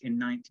church in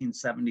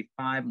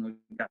 1975, and we've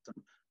got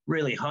some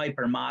really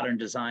hyper modern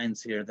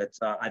designs here that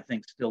I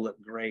think still look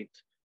great,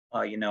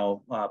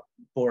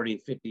 40,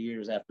 50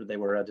 years after they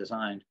were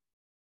designed.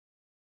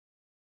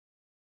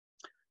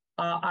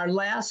 Our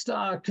last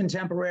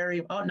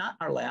contemporary, not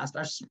our last,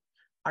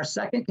 our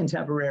second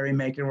contemporary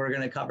maker we're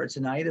going to cover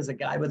tonight is a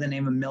guy by the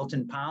name of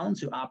Milton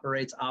Pounds, who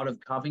operates out of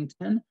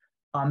Covington.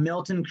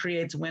 Milton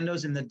creates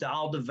windows in the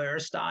dalle de verre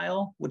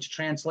style, which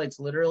translates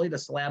literally to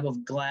slab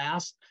of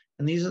glass.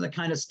 And these are the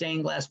kind of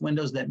stained glass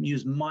windows that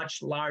use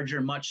much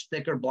larger, much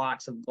thicker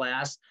blocks of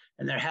glass,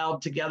 and they're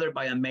held together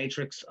by a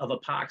matrix of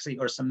epoxy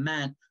or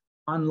cement,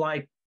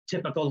 unlike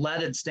typical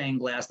leaded stained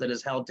glass that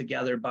is held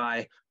together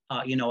by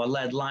a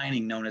lead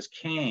lining known as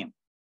came.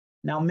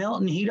 Now,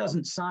 Milton, he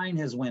doesn't sign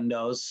his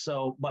windows,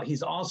 but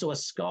he's also a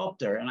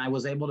sculptor, and I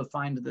was able to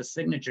find the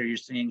signature you're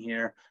seeing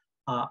here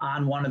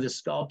on one of his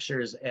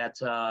sculptures at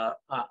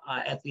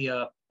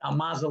the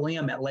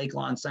mausoleum at Lake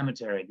Lawn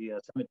Cemetery,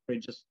 the cemetery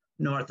just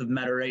north of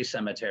Metropolitan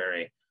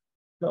Cemetery.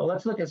 So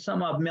let's look at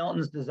some of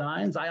Milton's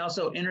designs. I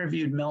also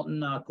interviewed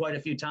Milton quite a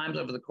few times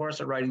over the course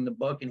of writing the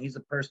book, and he's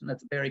a person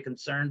that's very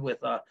concerned with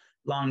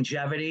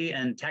longevity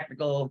and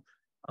technical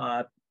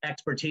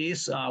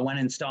expertise when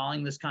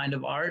installing this kind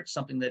of art,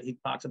 something that he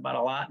talks about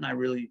a lot, and I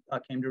really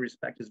came to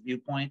respect his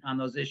viewpoint on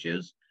those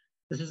issues.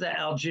 This is at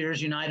Algiers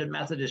United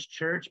Methodist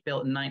Church,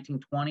 built in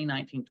 1920,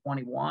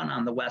 1921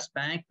 on the West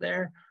Bank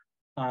there.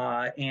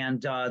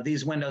 And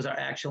these windows are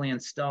actually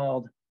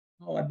installed,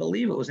 I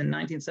believe it was in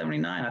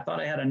 1979. I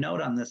thought I had a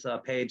note on this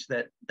page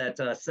that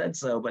said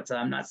so, but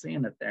I'm not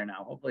seeing it there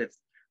now. Hopefully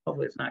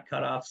it's not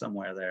cut off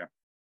somewhere there.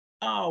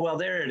 Oh, well,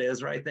 there it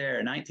is right there.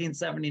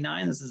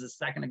 1979, this is a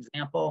second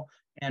example.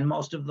 And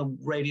most of the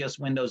radius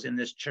windows in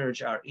this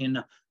church are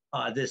in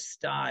this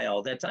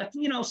style. That's,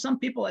 some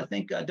people I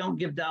think don't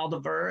give dalle de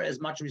verre as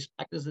much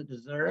respect as it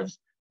deserves.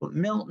 But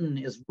Milton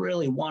is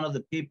really one of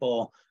the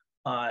people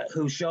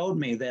who showed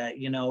me that,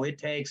 it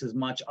takes as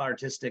much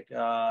artistic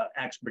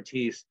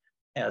expertise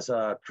as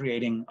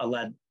creating a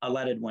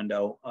leaded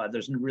window.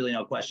 There's really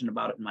no question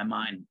about it in my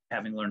mind,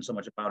 having learned so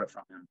much about it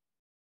from him.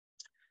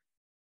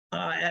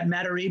 At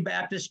Metairie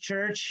Baptist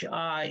Church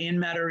in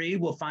Metairie,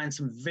 we'll find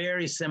some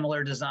very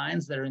similar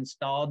designs that are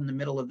installed in the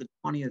middle of the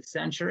 20th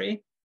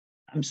century.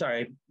 I'm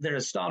sorry, they're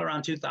installed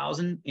around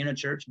 2000 in a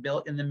church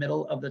built in the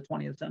middle of the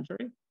 20th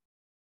century.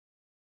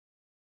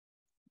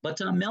 But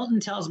Milton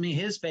tells me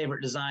his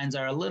favorite designs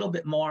are a little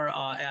bit more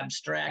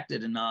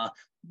abstracted and I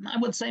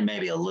would say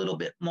maybe a little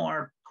bit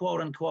more quote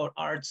unquote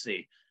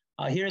artsy.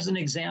 Here's an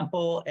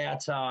example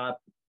at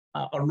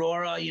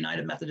Aurora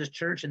United Methodist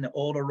Church in the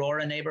old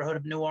Aurora neighborhood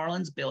of New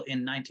Orleans, built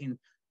in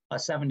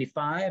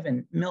 1975.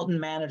 And Milton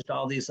managed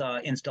all these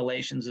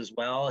installations as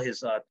well.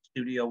 His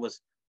studio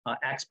was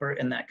expert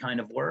in that kind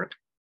of work.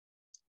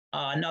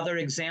 Another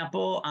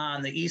example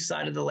on the east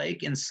side of the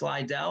lake in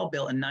Slidell,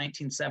 built in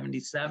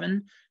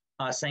 1977,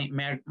 St.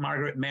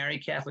 Margaret Mary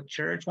Catholic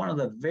Church, one of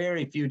the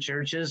very few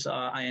churches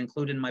I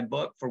include in my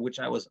book for which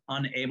I was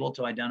unable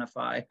to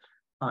identify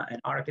an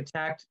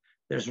architect.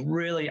 There's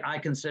really, I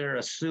consider,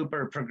 a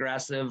super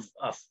progressive,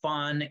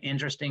 fun,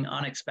 interesting,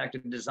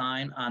 unexpected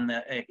design on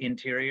the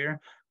interior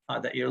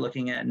that you're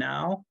looking at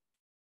now.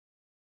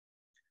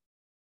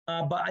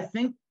 But I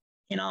think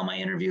in all my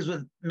interviews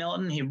with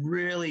Milton, he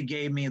really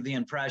gave me the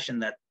impression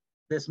that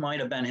this might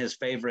have been his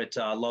favorite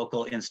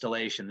local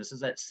installation. This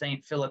is at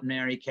St. Philip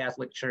Neri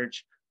Catholic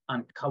Church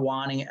on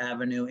Kewanee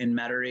Avenue in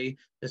Metairie.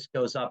 This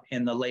goes up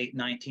in the late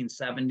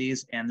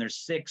 1970s, and there's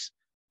 6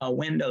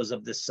 windows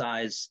of this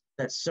size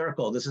that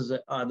circle. This is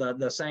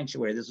the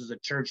sanctuary. This is a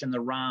church in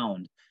the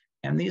round.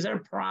 And these are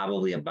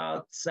probably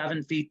about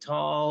 7 feet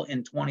tall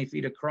and 20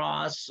 feet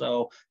across.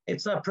 So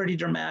it's pretty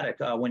dramatic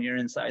when you're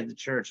inside the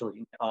church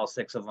looking at all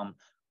 6 of them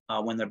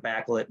when they're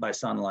backlit by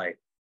sunlight.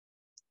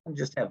 I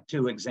just have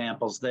two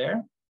examples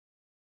there.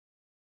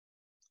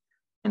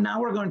 And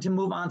now we're going to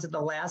move on to the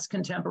last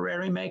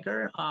contemporary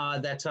maker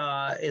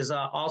that is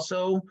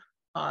also,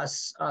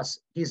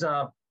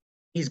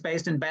 he's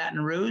based in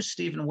Baton Rouge,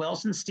 Stephen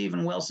Wilson.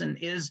 Stephen Wilson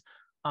is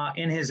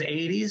in his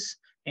 80s.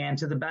 And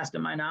to the best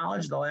of my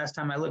knowledge, the last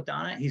time I looked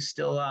on it, he's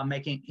still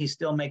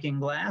making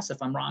glass.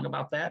 If I'm wrong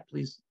about that,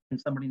 please,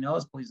 if somebody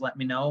knows, please let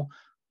me know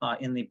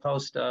in the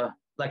post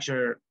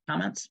lecture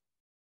comments.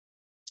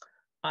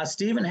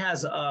 Stephen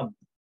has a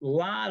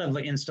lot of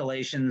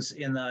installations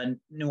in the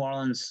New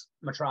Orleans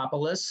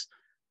metropolis.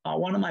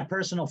 One of my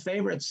personal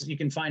favorites you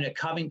can find at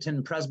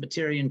Covington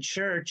Presbyterian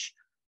Church,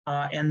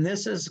 and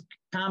this is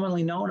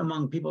commonly known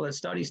among people that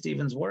study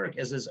Stephen's work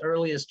as his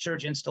earliest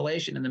church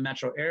installation in the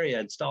metro area,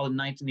 installed in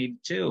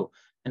 1982.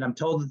 And I'm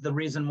told that the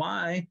reason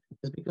why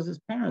is because his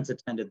parents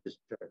attended this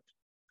church.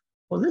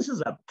 Well, this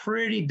is a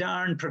pretty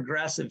darn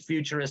progressive,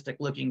 futuristic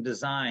looking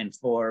design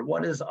for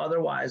what is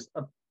otherwise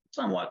a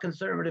somewhat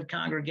conservative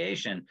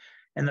congregation.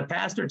 And the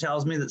pastor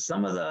tells me that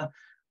some of the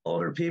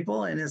older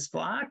people in his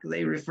flock,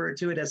 they refer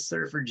to it as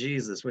Surfer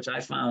Jesus, which I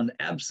found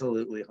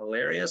absolutely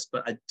hilarious.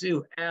 But I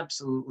do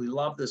absolutely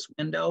love this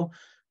window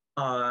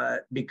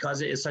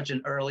because it is such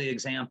an early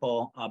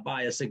example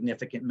by a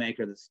significant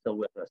maker that's still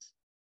with us.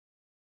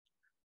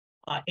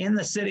 In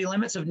the city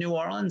limits of New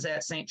Orleans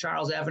at St.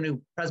 Charles Avenue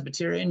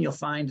Presbyterian, you'll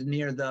find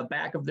near the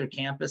back of their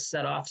campus,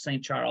 set off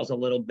St. Charles a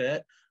little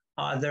bit,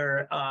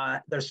 their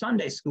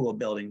Sunday school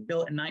building,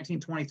 built in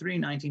 1923,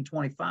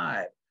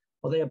 1925.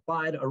 Well, they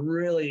applied a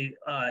really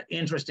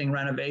interesting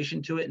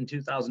renovation to it in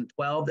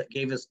 2012 that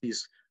gave us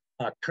these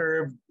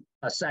curved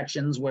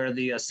sections where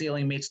the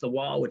ceiling meets the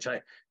wall, which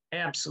I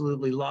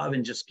absolutely love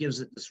and just gives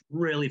it this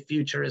really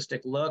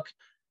futuristic look.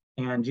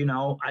 And, you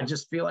know, I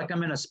just feel like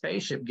I'm in a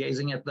spaceship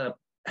gazing at the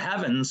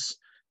heavens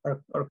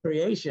or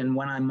creation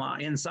when I'm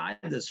inside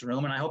this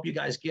room. And I hope you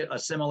guys get a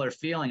similar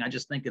feeling. I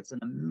just think it's an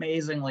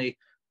amazingly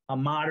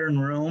modern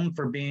room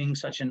for being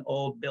such an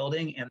old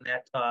building, and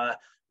that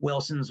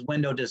Wilson's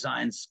window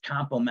designs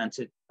complement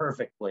it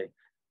perfectly.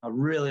 I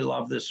really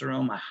love this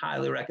room. I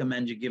highly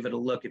recommend you give it a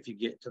look if you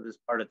get to this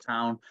part of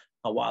town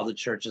while the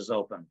church is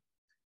open.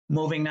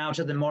 Moving now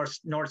to the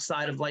north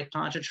side of Lake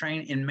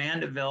Pontchartrain in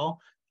Mandeville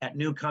at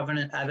New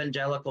Covenant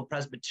Evangelical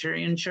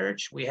Presbyterian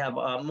Church, we have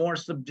a more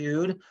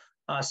subdued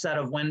set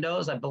of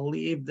windows. I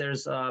believe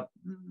there's, I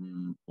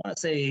want to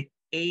say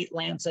 8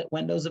 lancet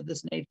windows of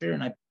this nature,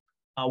 and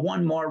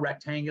one more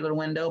rectangular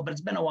window, but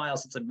it's been a while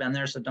since I've been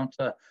there, so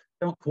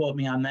don't quote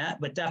me on that,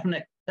 but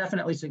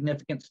definitely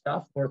significant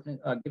stuff worth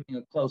giving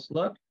a close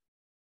look.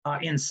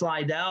 In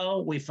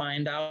Slidell, we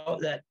find out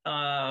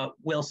that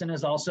Wilson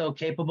is also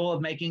capable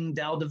of making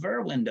Dell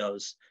DeVere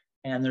windows,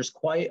 and there's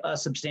quite a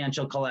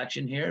substantial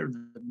collection here,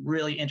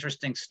 really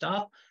interesting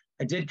stuff.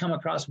 I did come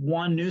across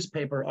one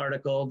newspaper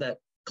article that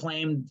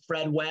claimed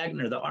Fred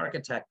Wagner, the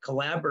architect,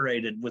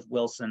 collaborated with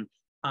Wilson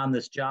on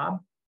this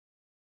job,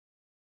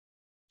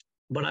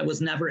 but I was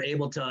never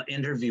able to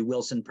interview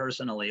Wilson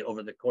personally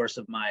over the course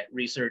of my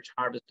research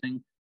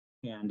harvesting.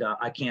 And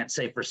I can't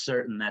say for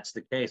certain that's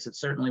the case. It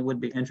certainly would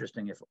be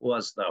interesting if it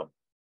was, though.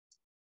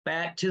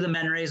 Back to the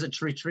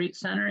Menreza Retreat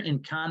Center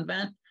in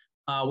Convent,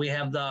 we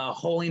have the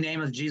Holy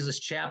Name of Jesus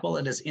Chapel.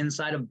 It is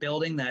inside a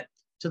building that,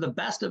 to the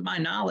best of my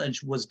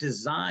knowledge, was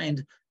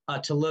designed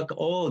to look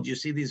old. You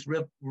see these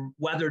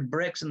weathered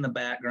bricks in the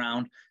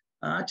background.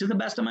 To the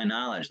best of my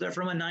knowledge, they're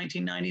from a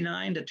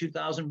 1999 to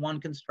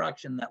 2001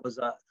 construction that was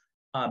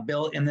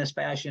built in this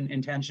fashion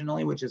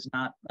intentionally, which is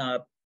not,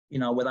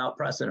 without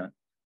precedent.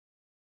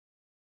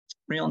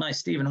 Real nice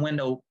Stephen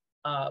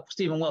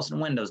Wilson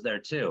windows there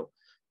too.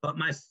 But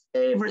my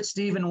favorite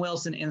Stephen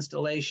Wilson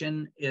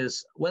installation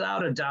is,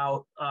 without a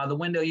doubt, the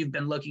window you've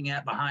been looking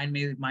at behind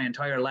me my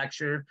entire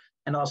lecture,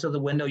 and also the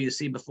window you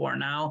see before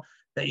now,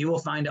 that you will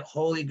find at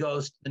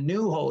the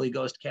new Holy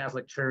Ghost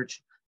Catholic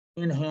Church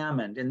in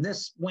Hammond. And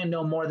this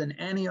window, more than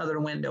any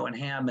other window in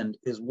Hammond,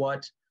 is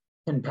what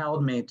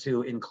compelled me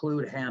to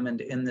include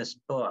Hammond in this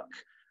book.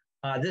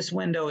 This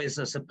window is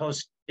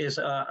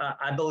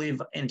I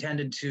believe,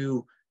 intended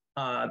to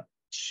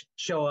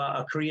show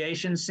a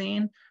creation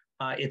scene.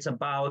 It's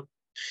about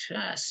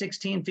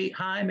 16 feet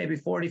high, maybe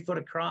 40 foot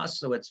across,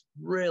 so it's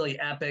really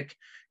epic.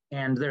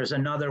 And there's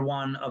another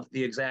one of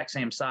the exact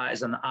same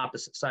size on the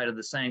opposite side of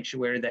the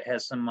sanctuary that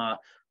has some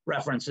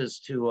references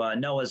to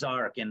Noah's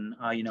Ark and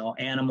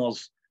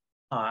animals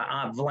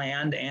of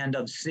land and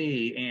of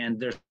sea. And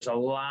there's a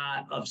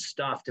lot of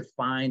stuff to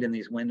find in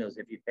these windows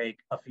if you take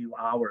a few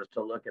hours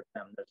to look at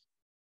them. There's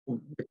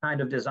the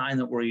kind of design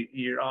that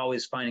you're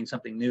always finding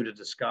something new to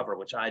discover,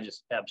 which I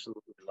just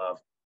absolutely love.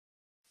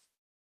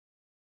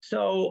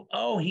 So,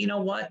 you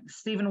know what?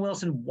 Stephen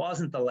Wilson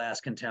wasn't the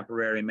last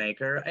contemporary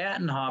maker.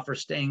 Attenhofer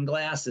stained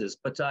glasses,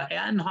 but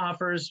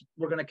Attenhofers,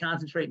 we're going to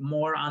concentrate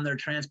more on their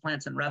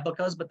transplants and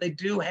replicas, but they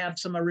do have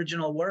some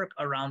original work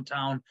around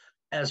town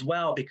as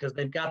well, because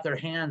they've got their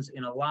hands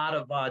in a lot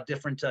of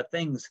different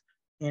things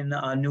in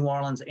New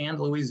Orleans and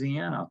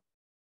Louisiana.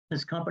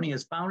 This company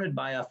is founded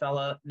by a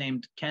fellow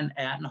named Ken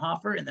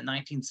Attenhofer in the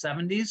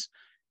 1970s.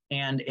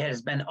 and it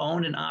has been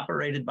owned and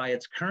operated by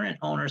its current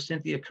owner,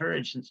 Cynthia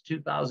Courage, since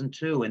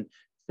 2002. And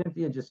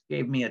Cynthia just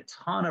gave me a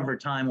ton of her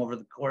time over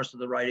the course of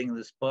the writing of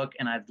this book,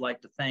 and I'd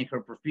like to thank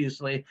her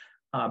profusely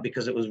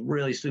because it was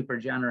really super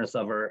generous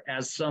of her,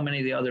 as so many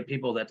of the other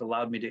people that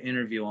allowed me to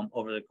interview them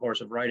over the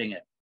course of writing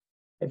it.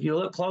 If you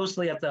look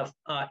closely at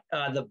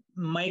the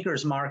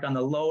maker's mark on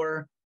the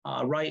lower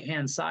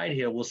right-hand side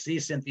here, we'll see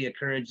Cynthia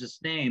Courage's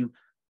name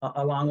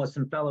along with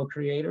some fellow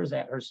creators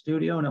at her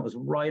studio, and it was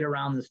right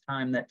around this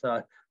time that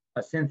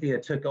Cynthia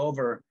took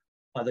over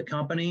the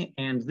company.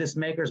 And this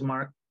maker's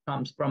mark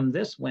comes from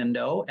this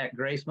window at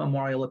Grace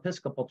Memorial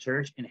Episcopal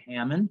Church in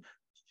Hammond,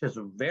 which is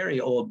a very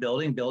old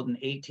building, built in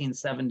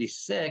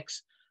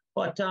 1876,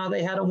 but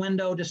they had a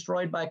window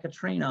destroyed by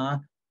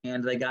Katrina,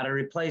 and they got a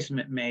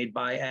replacement made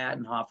by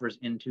Attenhoffers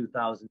in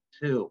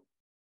 2002.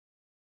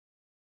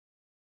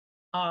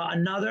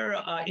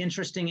 Another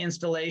interesting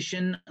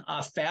installation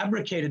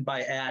fabricated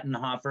by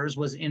Attenhoffers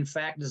was in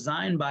fact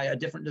designed by a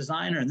different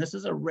designer. And this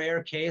is a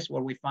rare case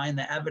where we find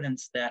the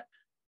evidence that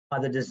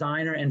the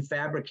designer and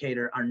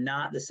fabricator are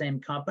not the same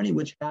company,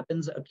 which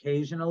happens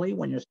occasionally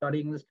when you're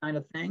studying this kind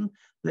of thing.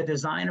 The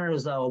designer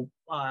is a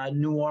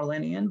New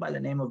Orleanian by the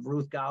name of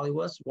Ruth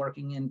Golliwas,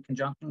 working in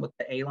conjunction with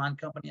the Alon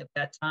Company at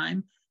that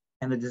time.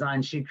 And the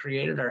designs she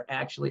created are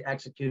actually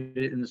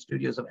executed in the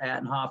studios of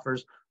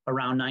Attenhoffers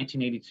around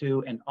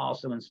 1982 and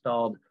also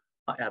installed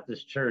at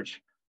this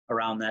church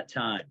around that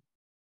time.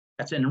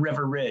 That's in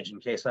River Ridge, in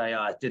case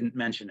I didn't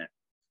mention it.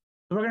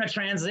 So we're going to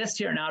transition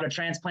here now to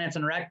transplants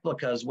and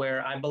replicas,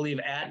 where I believe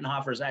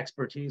Attenhoffers'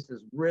 expertise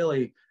is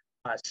really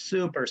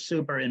super,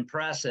 super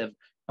impressive.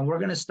 And we're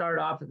going to start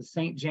off at the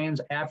St.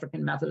 James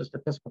African Methodist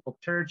Episcopal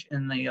Church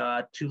in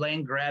the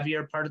Tulane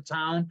Gravier part of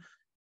town.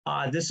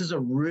 This is a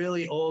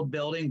really old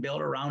building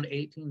built around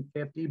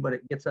 1850, but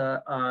it gets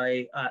a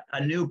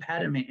new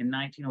pediment in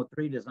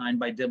 1903 designed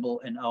by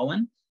Dibble and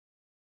Owen.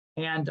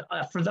 And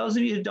for those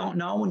of you who don't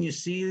know, when you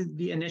see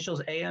the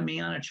initials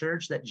AME on a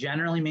church, that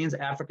generally means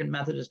African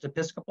Methodist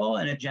Episcopal,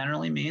 and it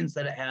generally means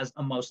that it has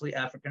a mostly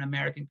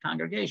African-American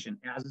congregation,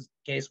 as is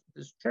the case with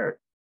this church.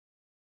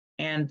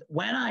 And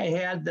when I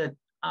had the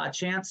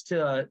chance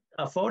to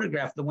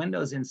photograph the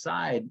windows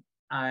inside,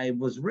 I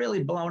was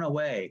really blown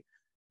away.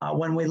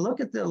 When we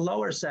look at the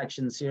lower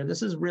sections here,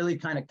 this is really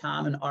kind of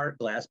common art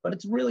glass, but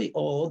it's really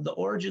old. The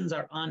origins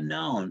are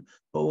unknown.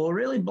 But what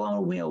really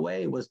blew me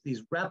away was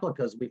these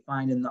replicas we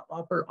find in the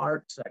upper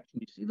arch section.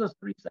 You see those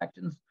three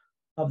sections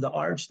of the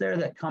arch there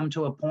that come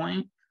to a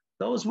point?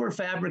 Those were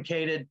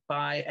fabricated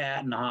by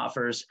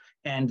Attenhoffers,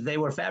 and they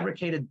were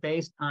fabricated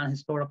based on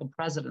historical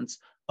precedents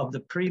of the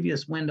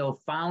previous window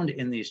found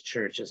in these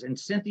churches. And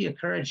Cynthia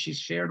Courage, she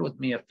shared with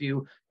me a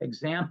few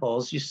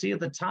examples. You see at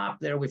the top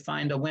there, we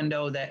find a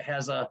window that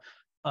has a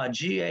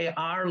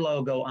GAR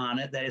logo on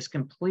it that is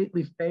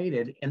completely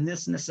faded, and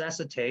this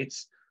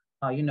necessitates,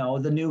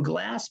 the new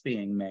glass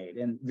being made.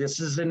 And this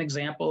is an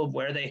example of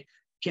where they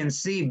can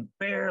see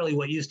barely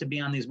what used to be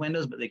on these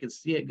windows, but they can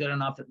see it good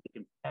enough that they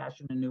can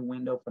fashion a new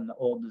window from the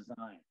old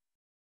design.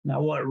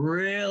 Now, what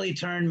really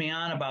turned me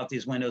on about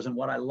these windows and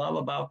what I love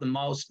about them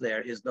most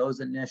there is those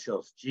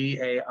initials,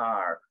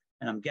 GAR.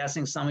 And I'm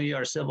guessing some of you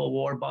are Civil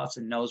War buffs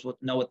and know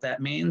what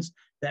that means.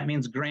 That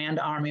means Grand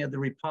Army of the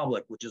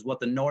Republic, which is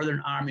what the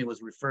Northern Army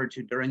was referred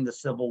to during the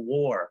Civil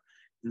War.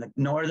 And the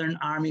Northern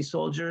Army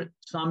soldier,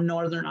 some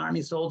Northern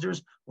Army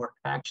soldiers were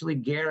actually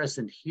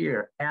garrisoned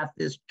here at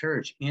this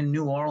church in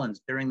New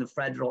Orleans during the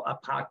federal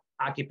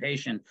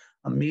occupation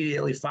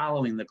immediately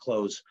following the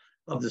close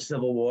of the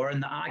Civil War.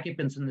 And the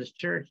occupants in this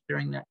church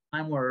during that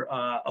time were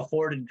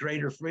afforded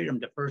greater freedom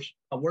to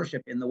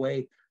worship in the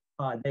way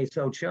they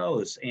so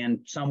chose. And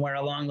somewhere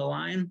along the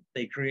line,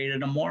 they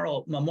created a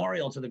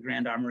memorial to the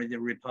Grand Army of the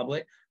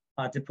Republic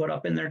to put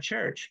up in their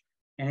church.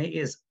 And it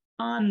is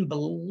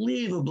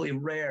unbelievably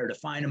rare to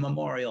find a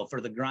memorial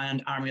for the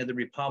Grand Army of the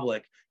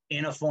Republic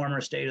in a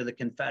former state of the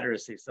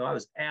Confederacy. So I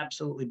was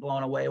absolutely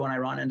blown away when I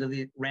ran into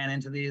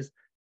these.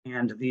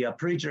 And the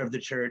preacher of the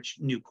church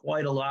knew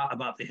quite a lot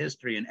about the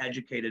history and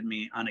educated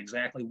me on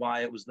exactly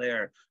why it was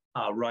there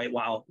right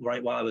while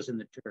I was in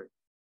the church.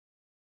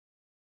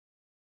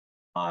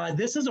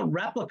 This is a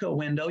replica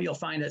window you'll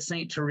find at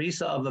St.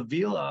 Teresa of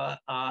Avila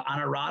on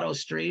Arado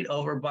Street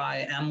over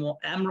by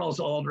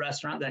Emerald's old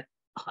restaurant that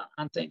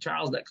on St.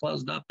 Charles that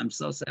closed up. I'm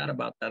so sad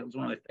about that. It was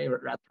one of my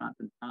favorite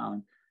restaurants in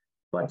town.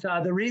 But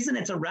the reason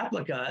it's a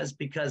replica is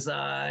because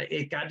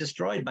it got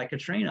destroyed by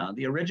Katrina.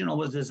 The original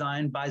was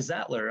designed by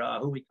Zettler,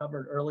 who we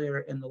covered earlier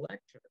in the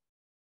lecture.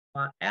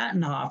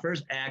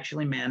 Attenhoffers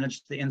actually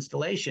managed the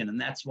installation, and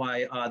that's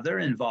why they're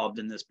involved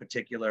in this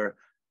particular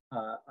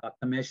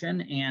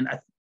commission. And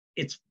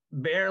it's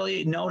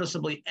barely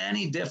noticeably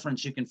any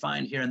difference you can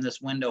find here in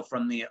this window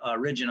from the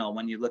original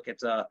when you look at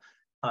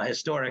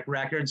historic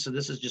records. So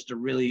this is just a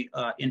really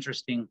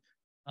interesting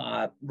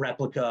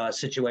replica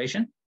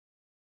situation.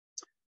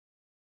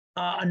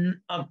 A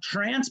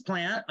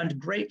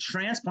great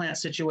transplant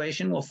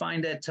situation we'll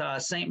find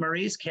at St.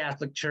 Marie's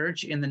Catholic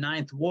Church in the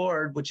 9th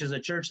Ward, which is a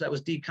church that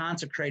was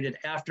deconsecrated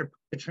after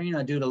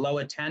Katrina due to low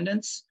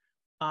attendance.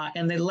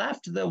 And they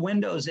left the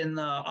windows in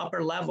the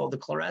upper level, the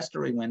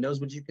clerestory windows,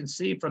 which you can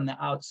see from the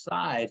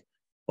outside.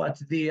 But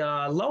the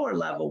lower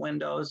level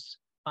windows,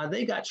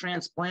 they got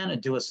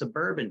transplanted to a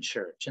suburban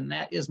church, and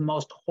that is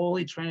Most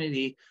Holy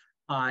Trinity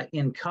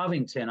in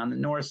Covington on the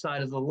north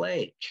side of the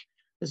lake.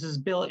 This is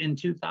built in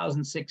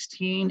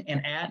 2016,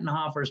 and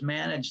Attenhofer's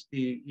managed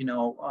the,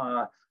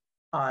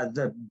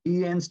 the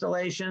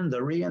de-installation, the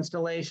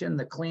reinstallation,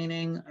 the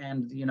cleaning,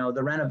 and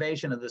the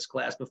renovation of this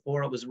glass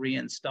before it was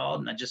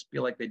reinstalled. And I just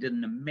feel like they did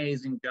an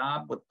amazing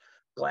job with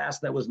glass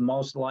that was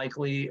most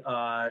likely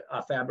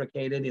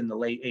fabricated in the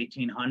late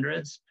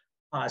 1800s.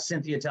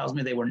 Cynthia tells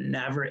me they were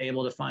never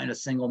able to find a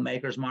single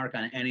maker's mark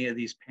on any of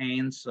these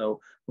panes, so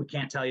we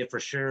can't tell you for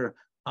sure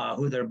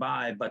who they're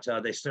by, but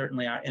they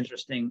certainly are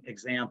interesting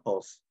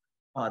examples.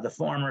 The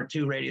former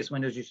two radius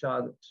windows you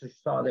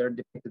saw there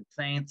depicted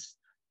saints.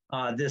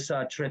 This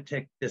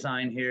triptych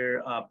design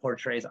here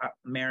portrays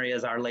Mary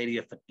as Our Lady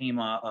of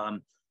Fatima.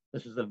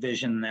 This is a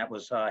vision that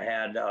was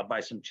had by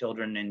some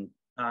children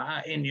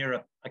in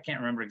Europe. I can't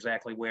remember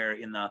exactly where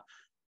in the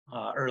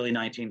early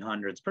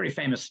 1900s. Pretty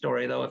famous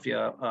story, though, if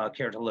you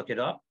care to look it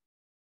up.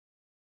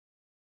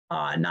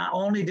 Not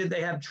only did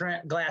they have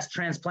glass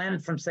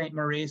transplanted from St.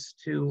 Maurice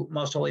to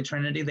Most Holy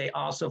Trinity, they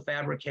also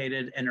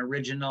fabricated an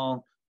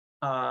original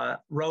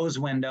rose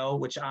window,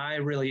 which I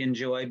really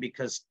enjoy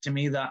because to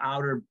me, the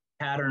outer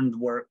pattern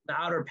work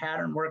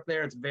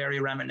there, it's very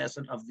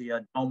reminiscent of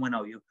the dome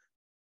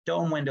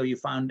window you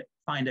find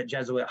at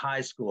Jesuit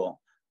High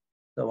School.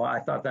 So I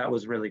thought that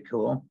was really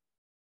cool.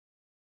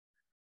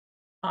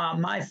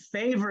 My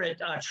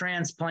favorite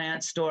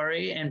transplant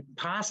story, and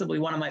possibly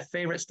one of my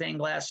favorite stained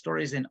glass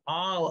stories in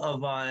all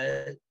of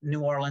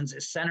New Orleans,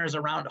 centers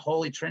around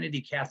Holy Trinity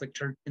Catholic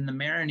Church in the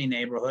Marigny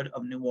neighborhood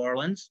of New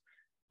Orleans.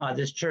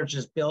 This church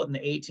is built in the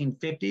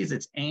 1850s.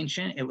 It's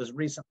ancient. It was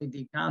recently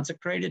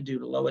deconsecrated due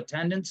to low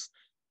attendance,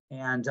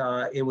 and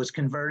it was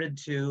converted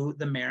to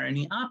the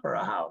Marigny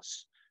Opera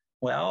House.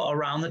 Well,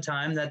 around the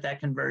time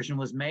that conversion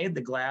was made, the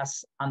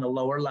glass on the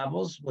lower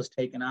levels was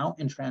taken out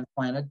and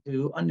transplanted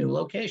to a new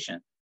location.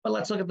 But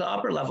let's look at the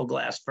upper level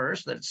glass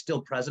first, that it's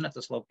still present at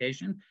this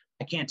location.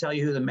 I can't tell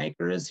you who the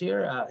maker is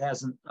here.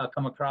 Hasn't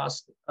come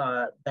across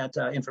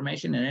that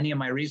information in any of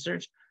my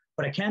research,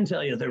 but I can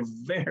tell you they're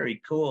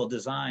very cool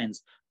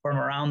designs from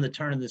around the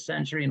turn of the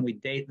century, and we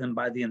date them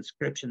by the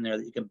inscription there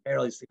that you can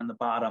barely see on the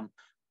bottom,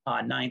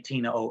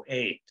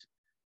 1908.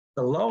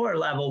 The lower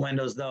level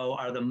windows, though,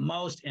 are the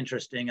most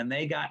interesting, and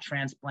they got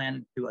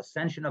transplanted to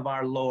Ascension of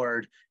Our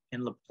Lord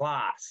in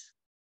Laplace.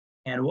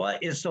 And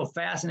what is so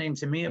fascinating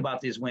to me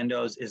about these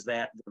windows is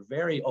that they're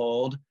very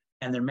old,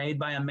 and they're made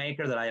by a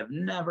maker that I have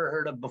never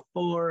heard of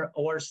before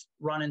or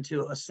run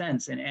into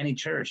since in any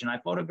church. And I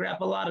photograph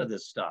a lot of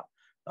this stuff.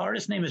 The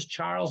artist's name is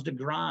Charles de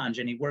Grange,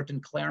 and he worked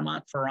in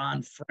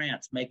Clermont-Ferrand,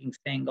 France, making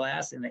stained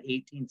glass in the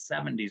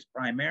 1870s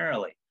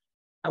primarily.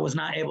 I was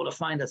not able to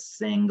find a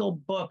single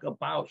book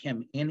about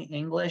him in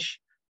English,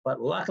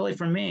 but luckily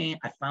for me,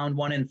 I found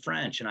one in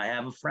French, and I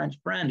have a French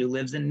friend who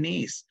lives in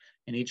Nice,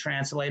 and he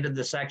translated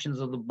the sections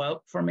of the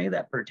book for me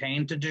that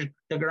pertain to de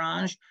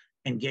Grange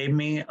and gave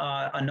me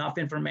enough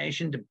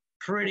information to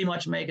pretty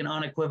much make an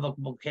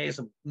unequivocal case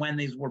of when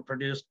these were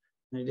produced,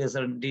 and it is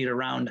indeed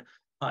around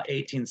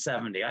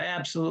 1870. I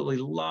absolutely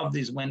love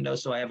these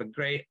windows, so I have a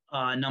great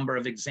number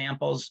of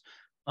examples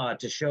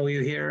to show you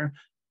here.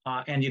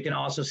 And you can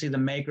also see the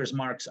maker's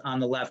marks on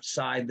the left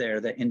side there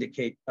that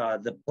indicate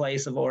the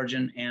place of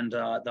origin and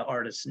the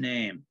artist's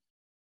name.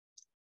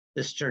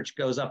 This church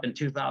goes up in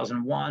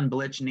 2001.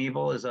 Blitch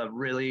Nevel is a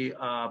really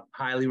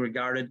highly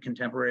regarded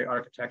contemporary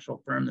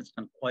architectural firm that's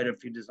done quite a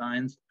few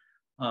designs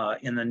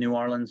in the New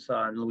Orleans,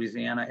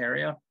 Louisiana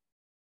area.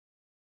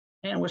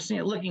 And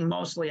we're looking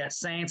mostly at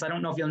saints. I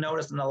don't know if you'll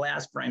notice in the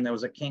last frame, there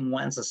was a King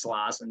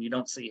Wenceslas, and you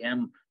don't see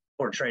him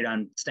portrayed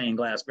on stained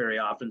glass very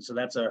often. So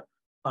that's a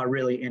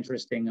really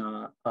interesting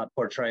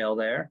portrayal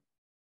there.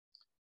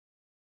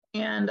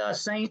 And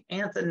Saint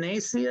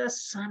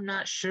Athanasius, I'm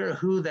not sure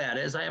who that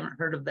is. I haven't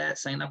heard of that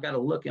saint. I've got to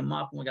look him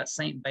up. And we got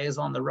Saint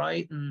Basil on the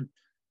right, and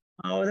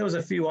there was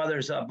a few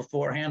others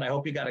beforehand. I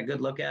hope you got a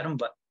good look at them.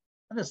 But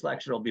this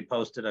lecture will be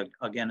posted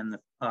again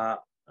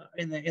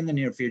in the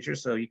near future,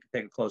 so you can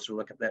take a closer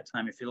look at that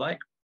time if you like.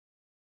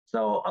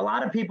 So a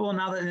lot of people,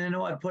 now that they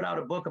know I put out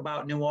a book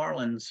about New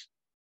Orleans,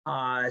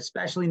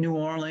 especially New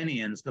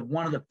Orleanians,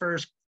 one of the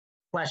first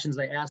questions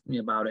they ask me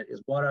about it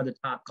is, what are the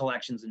top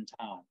collections in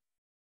town?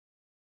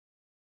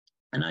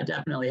 And I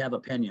definitely have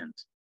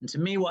opinions. And to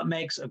me, what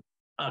makes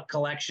a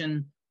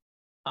collection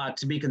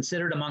to be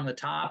considered among the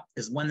top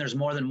is when there's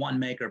more than one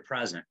maker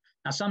present.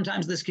 Now,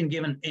 sometimes this can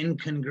give an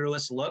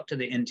incongruous look to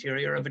the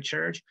interior of a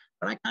church,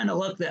 but I kind of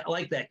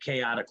like that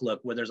chaotic look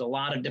where there's a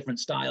lot of different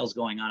styles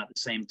going on at the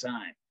same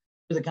time. If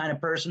you're the kind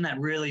of person that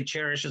really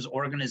cherishes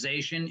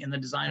organization in the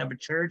design of a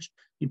church,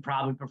 you'd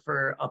probably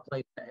prefer a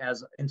place that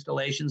has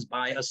installations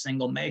by a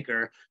single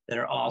maker that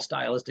are all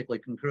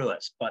stylistically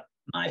congruous. But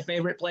my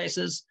favorite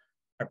places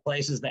are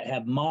places that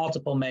have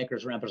multiple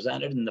makers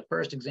represented. And the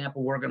first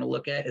example we're going to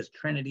look at is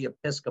Trinity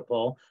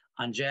Episcopal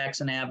on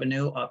Jackson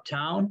Avenue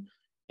uptown.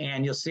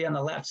 And you'll see on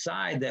the left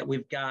side that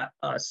we've got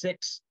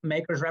 6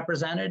 makers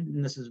represented,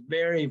 and this is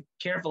very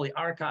carefully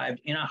archived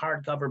in a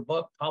hardcover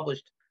book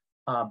published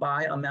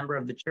by a member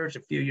of the church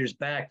a few years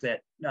back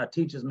that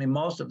teaches me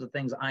most of the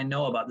things I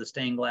know about the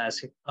stained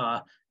glass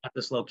at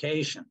this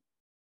location.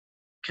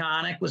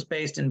 Conic was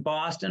based in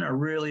Boston, a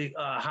really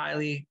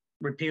highly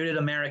reputed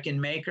American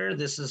maker.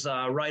 This is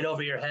right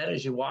over your head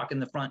as you walk in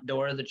the front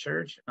door of the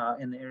church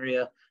in the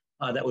area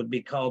that would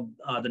be called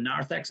the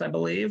narthex, I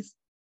believe.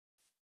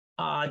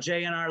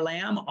 J&R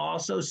Lamb,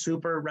 also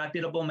super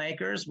reputable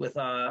makers with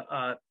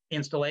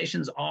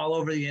installations all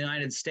over the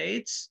United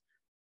States.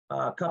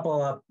 A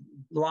couple of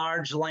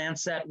large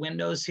Lancet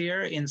windows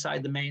here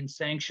inside the main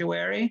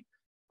sanctuary.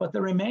 But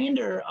the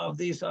remainder of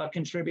these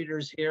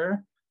contributors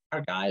here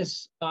are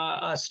guys,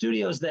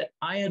 studios that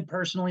I had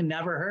personally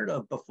never heard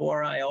of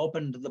before I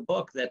opened the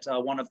book that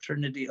one of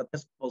Trinity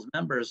Episcopal's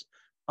members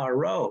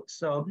wrote.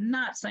 So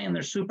not saying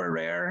they're super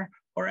rare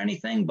or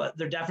anything, but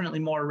they're definitely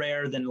more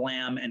rare than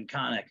Lamb and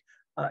Conic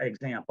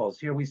examples.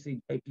 Here we see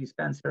J.P.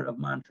 Spencer of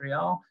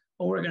Montreal.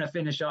 But we're going to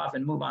finish off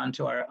and move on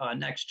to our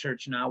next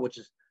church now, which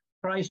is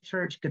Christ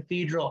Church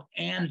Cathedral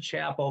and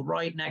Chapel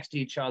right next to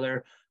each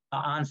other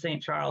on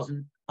St. Charles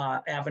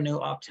Avenue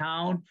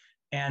uptown.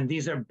 And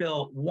these are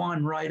built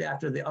one right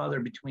after the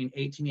other between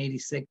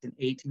 1886 and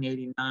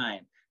 1889.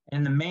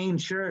 And the main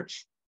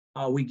church,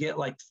 we get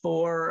like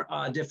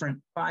five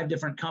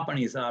different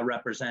companies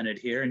represented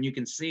here. And you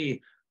can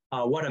see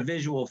what a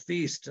visual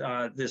feast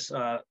this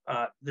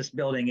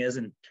building is,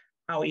 and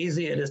how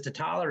easy it is to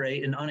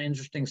tolerate an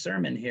uninteresting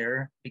sermon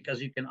here,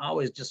 because you can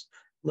always just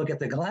look at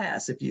the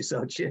glass if you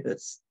so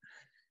choose.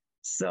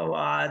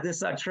 So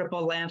this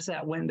triple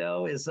Lancet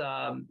window is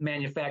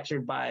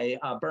manufactured by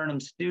Burnham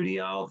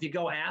Studio. If you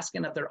go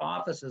asking at their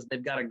offices,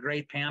 they've got a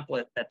great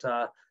pamphlet that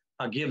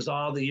gives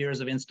all the years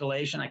of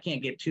installation. I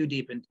can't get too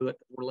deep into it,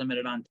 we're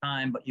limited on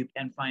time, but you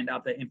can find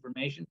out that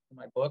information from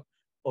my book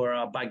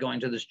or by going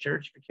to this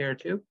church if you care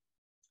to.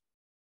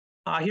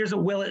 Here's a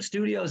Willett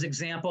Studios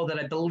example that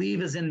I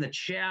believe is in the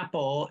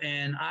chapel,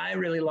 and I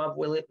really love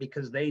Willett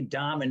because they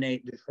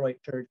dominate Detroit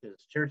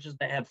churches. Churches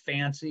that have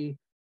fancy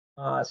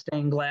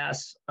stained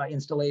glass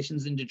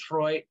installations in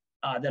Detroit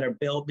that are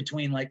built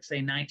between, like, say,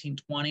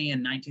 1920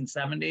 and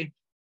 1970.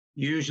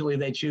 Usually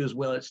they choose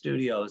Willett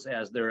Studios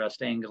as their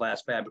stained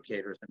glass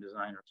fabricators and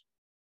designers.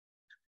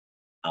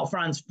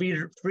 Alfons,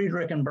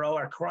 Friedrich and Bro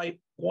are quite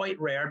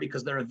rare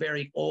because they're a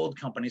very old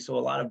company, so a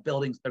lot of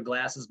buildings their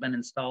glass has been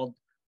installed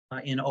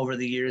in over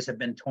the years have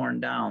been torn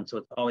down. So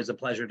it's always a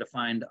pleasure to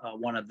find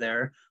one of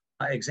their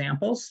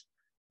examples.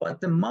 But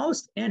the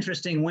most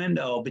interesting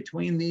window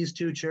between these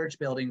two church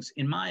buildings,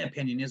 in my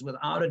opinion, is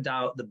without a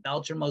doubt the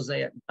Belcher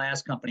Mosaic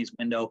Glass Company's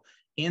window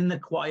in the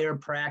choir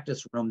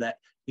practice room that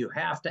you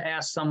have to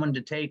ask someone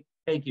to take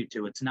you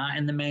to. It's not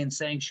in the main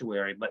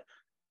sanctuary, but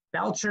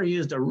Belcher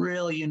used a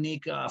really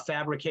unique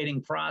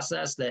fabricating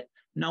process that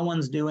no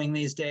one's doing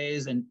these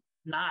days, and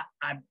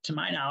to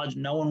my knowledge,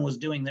 no one was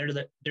doing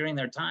during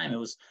their time. It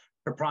was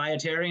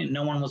proprietary and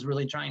no one was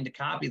really trying to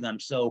copy them.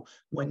 So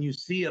when you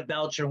see a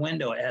Belcher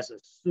window, it has a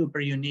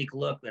super unique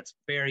look that's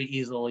very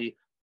easily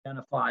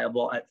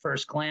identifiable at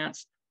first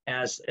glance,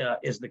 as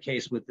is the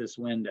case with this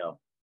window.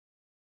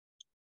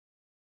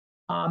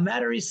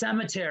 Metairie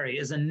Cemetery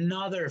is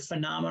another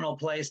phenomenal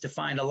place to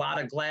find a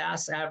lot of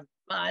glass.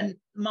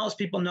 Most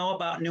people know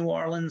about New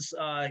Orleans,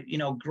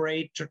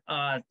 great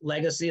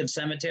legacy of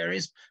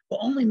cemeteries, but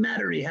only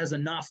Metairie has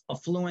enough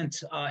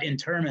affluent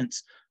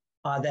interments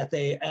that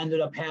they ended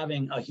up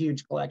having a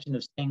huge collection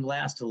of stained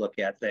glass to look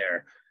at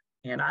there.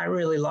 And I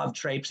really love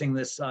traipsing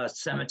this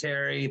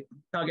cemetery,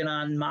 tugging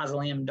on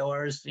mausoleum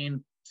doors,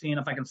 seeing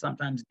if I can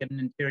sometimes get an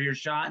interior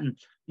shot. And,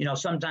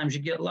 sometimes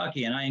you get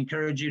lucky. And I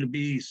encourage you to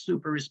be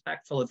super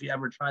respectful if you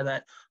ever try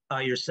that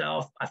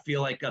yourself. I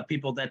feel like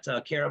people that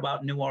care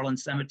about New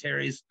Orleans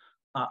cemeteries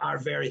are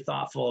very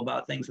thoughtful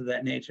about things of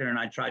that nature. And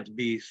I tried to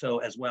be so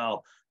as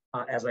well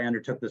as I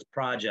undertook this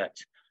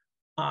project.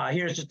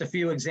 Here's just a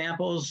few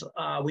examples.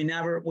 We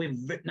very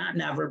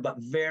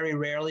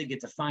rarely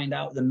get to find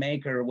out the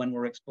maker when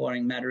we're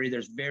exploring Metairie.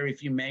 There's very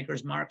few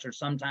maker's marks, or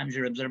sometimes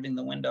you're observing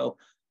the window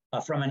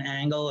from an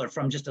angle or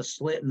from just a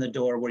slit in the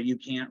door where you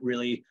can't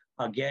really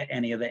get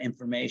any of the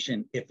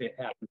information if it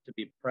happens to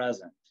be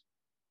present.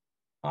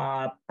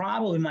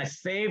 Probably my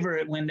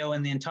favorite window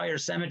in the entire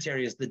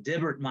cemetery is the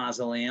Dibbert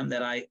Mausoleum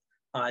that I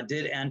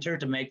did enter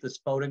to make this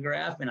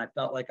photograph, and I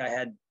felt like I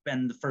had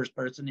been the first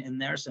person in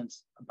there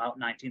since about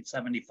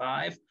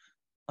 1975.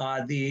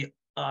 The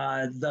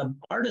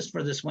artist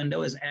for this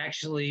window is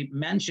actually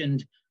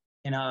mentioned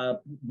in a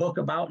book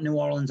about New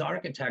Orleans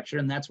architecture,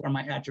 and that's where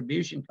my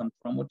attribution comes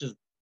from, which is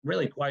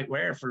really quite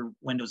rare for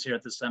windows here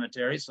at the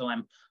cemetery, so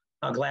I'm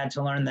glad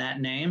to learn that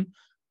name.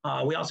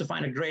 We also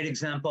find a great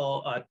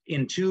example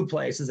in two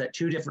places at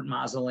two different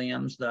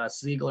mausoleums, the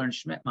Ziegler and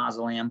Schmidt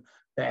Mausoleum,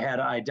 that had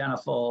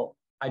identical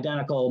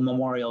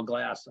memorial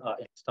glass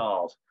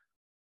installed.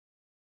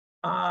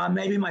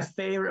 Maybe my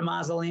favorite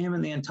mausoleum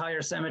in the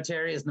entire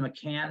cemetery is the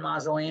McCann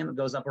Mausoleum. It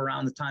goes up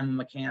around the time of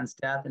McCann's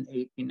death in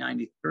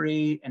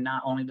 1893. And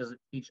not only does it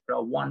feature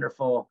a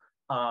wonderful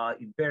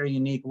very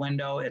unique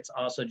window. It's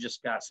also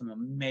just got some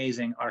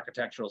amazing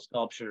architectural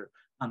sculpture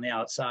on the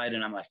outside,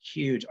 and I'm a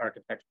huge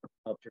architectural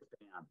sculpture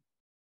fan.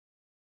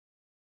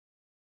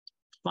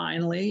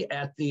 Finally,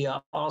 at the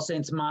All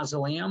Saints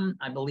Mausoleum,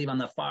 I believe on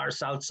the far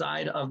south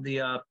side of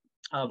the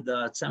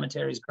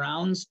cemetery's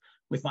grounds,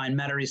 we find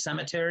Metairie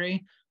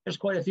Cemetery. There's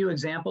quite a few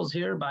examples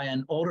here by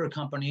an older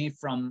company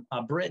from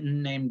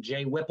Britain named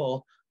J.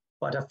 Whipple,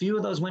 but a few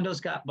of those windows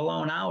got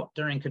blown out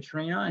during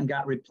Katrina and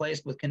got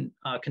replaced with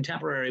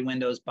contemporary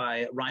windows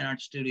by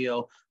Reinhardt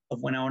Studio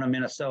of Winona,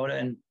 Minnesota.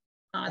 And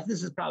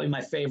this is probably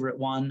my favorite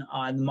one,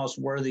 the most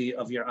worthy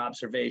of your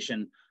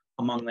observation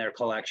among their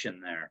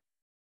collection there.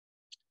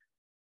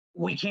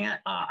 We can't,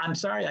 I'm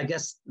sorry, I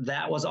guess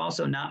that was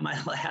also not my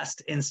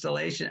last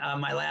installation,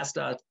 my last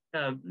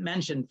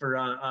mention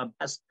for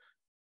best,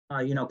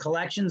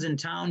 collections in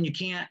town. You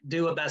can't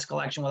do a best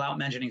collection without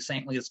mentioning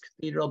St. Leo's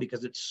Cathedral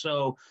because it's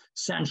so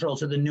central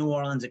to the New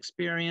Orleans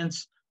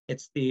experience.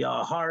 It's the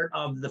heart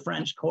of the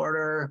French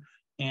Quarter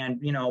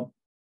and,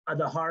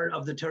 the heart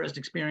of the tourist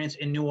experience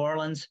in New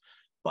Orleans.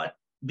 But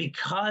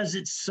because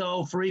it's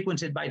so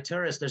frequented by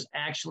tourists, there's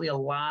actually a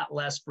lot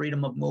less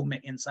freedom of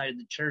movement inside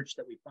the church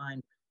that we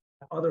find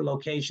other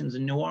locations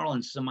in New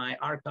Orleans. So my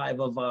archive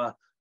of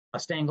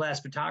stained glass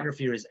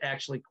photography is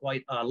actually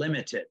quite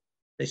limited.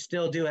 They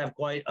still do have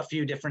quite a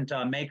few different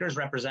makers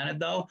represented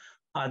though.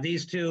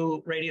 These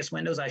two radius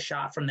windows I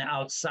shot from the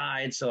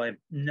outside, so I have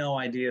no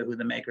idea who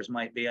the makers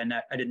might be. I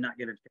did not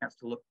get a chance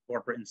to look for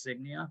corporate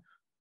insignia.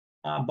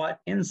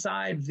 But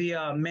inside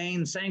the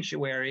main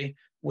sanctuary,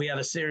 we have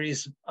a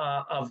series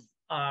of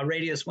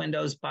radius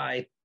windows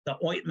by the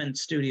Ointment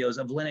Studios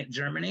of Linneck,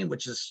 Germany,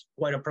 which is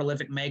quite a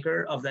prolific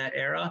maker of that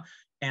era.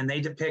 And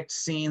they depict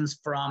scenes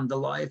from the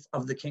life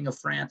of the King of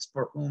France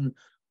for whom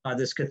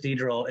this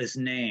cathedral is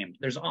named.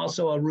 There's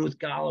also a Ruth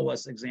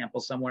Gallowus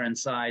example somewhere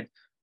inside,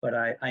 but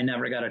I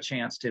never got a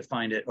chance to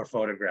find it or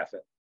photograph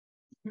it.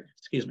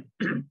 Excuse me.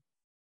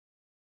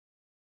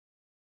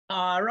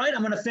 All right,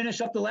 I'm going to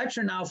finish up the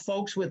lecture now,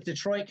 folks, with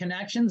Detroit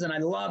connections. And I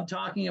love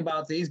talking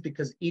about these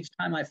because each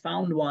time I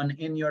found one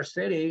in your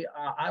city,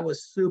 I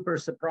was super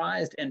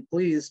surprised and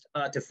pleased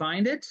to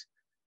find it.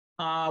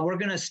 We're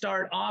going to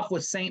start off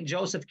with St.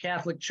 Joseph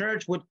Catholic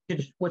Church,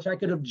 which I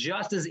could have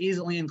just as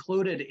easily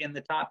included in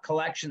the top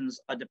collections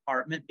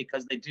department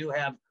because they do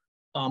have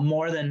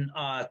more than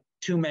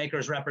two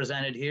makers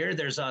represented here.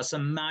 There's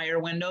some Meyer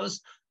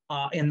windows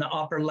in the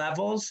upper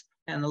levels.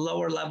 And the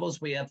lower levels,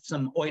 we have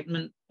some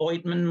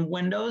Ointman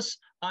windows.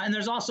 And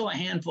there's also a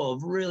handful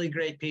of really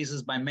great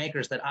pieces by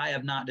makers that I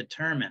have not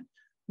determined.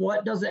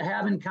 What does it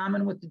have in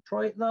common with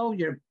Detroit, though?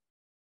 You're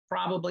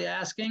probably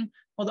asking.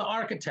 Well, the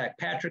architect,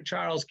 Patrick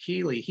Charles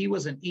Keeley, he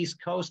was an East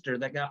Coaster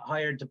that got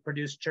hired to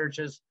produce church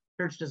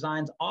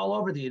designs all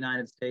over the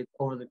United States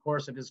over the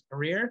course of his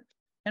career.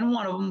 And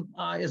one of them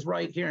is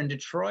right here in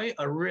Detroit,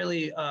 a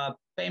really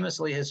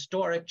famously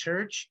historic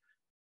church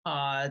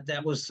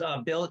that was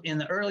built in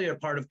the earlier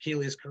part of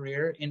Keeley's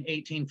career in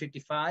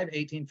 1855,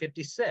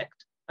 1856.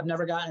 I've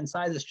never gotten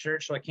inside this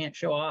church, so I can't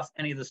show off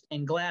any of the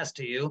stained glass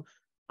to you,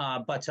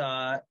 but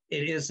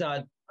it is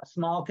a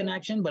small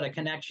connection, but a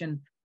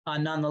connection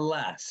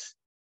nonetheless.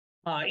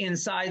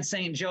 Inside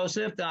St.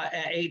 Joseph at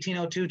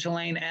 1802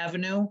 Tulane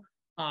Avenue,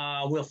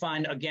 we'll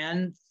find,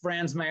 again,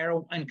 Franz Meyer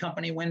and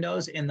Company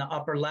windows in the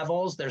upper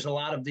levels. There's a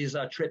lot of these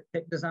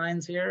triptych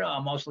designs here,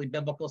 mostly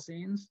biblical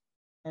scenes.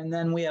 And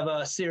then we have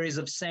a series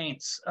of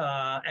saints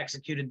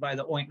executed by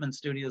the Ointment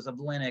Studios of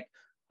Linneck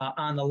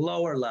on the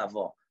lower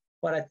level.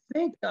 But I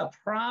think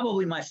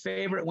probably my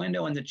favorite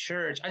window in the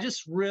church, I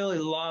just really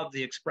love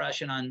the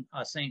expression on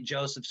St.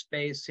 Joseph's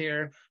face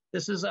here.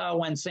 This is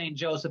when St.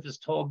 Joseph is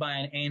told by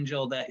an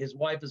angel that his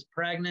wife is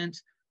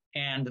pregnant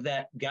and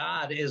that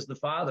God is the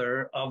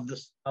father of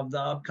the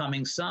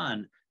upcoming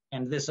son.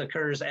 And this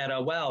occurs at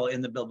a well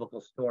in the biblical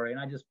story. And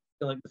I just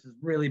feel like this is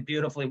really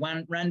beautifully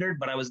rendered,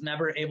 but I was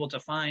never able to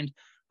find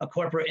a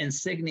corporate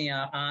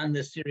insignia on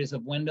this series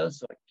of windows,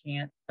 so I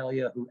can't tell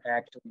you who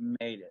actually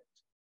made it.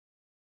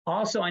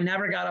 Also, I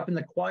never got up in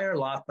the choir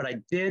loft, but I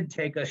did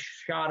take a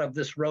shot of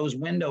this rose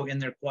window in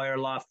their choir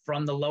loft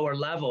from the lower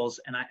levels,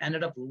 and I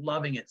ended up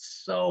loving it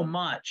so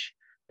much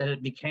that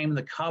it became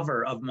the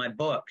cover of my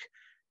book.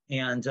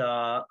 And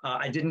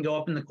I didn't go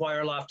up in the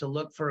choir loft to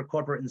look for a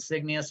corporate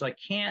insignia, so I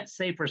can't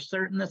say for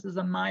certain this is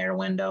a Meyer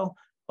window,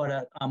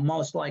 but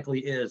most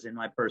likely is, in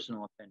my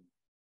personal opinion.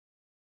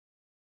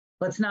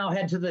 Let's now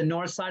head to the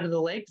north side of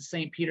the lake, to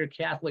St. Peter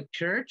Catholic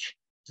Church.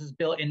 This is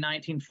built in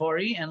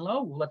 1940, and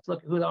let's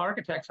look at who the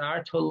architects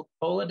are: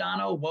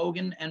 Toledano,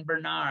 Wogan, and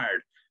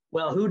Bernard.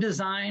 Well, who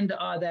designed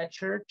that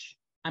church?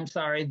 I'm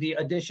sorry, the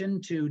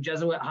addition to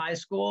Jesuit High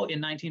School in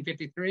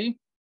 1953?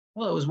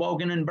 Well, it was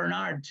Wogan and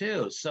Bernard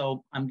too.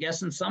 So I'm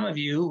guessing some of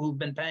you who've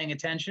been paying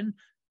attention,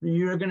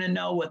 you're going to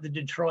know what the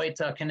Detroit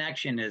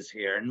connection is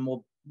here, and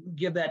we'll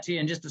give that to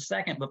you in just a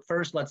second. But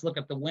first, let's look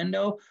at the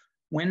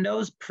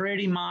windows.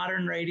 Pretty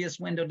modern radius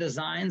window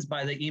designs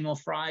by the Emil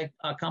Frey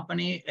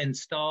company,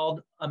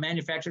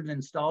 manufactured and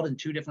installed in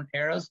two different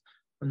eras,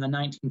 from the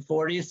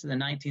 1940s to the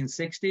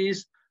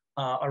 1960s.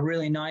 a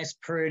really nice,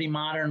 pretty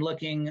modern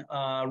looking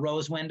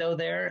rose window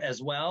there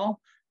as well.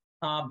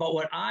 But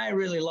what I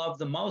really love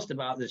the most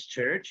about this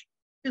church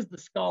is the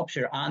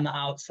sculpture on the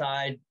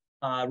outside,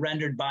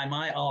 rendered by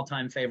my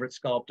all-time favorite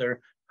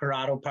sculptor,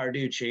 Corrado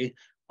Parducci,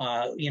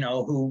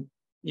 who,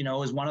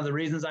 is one of the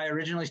reasons I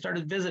originally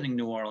started visiting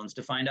New Orleans,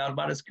 to find out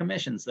about his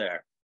commissions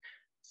there.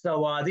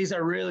 So these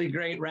are really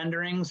great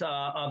renderings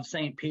of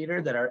St.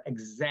 Peter that are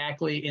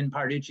exactly in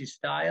Parducci's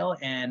style.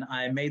 And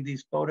I made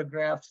these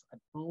photographs, I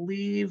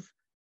believe,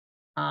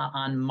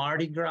 on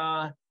Mardi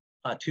Gras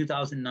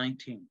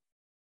 2019.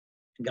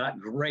 Got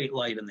great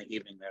light in the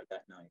evening there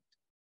that night.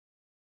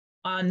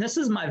 And this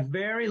is my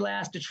very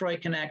last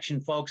Detroit connection,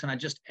 folks, and I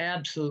just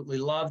absolutely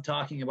love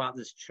talking about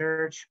this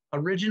church.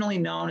 Originally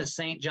known as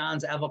St.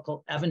 John's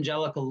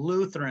Evangelical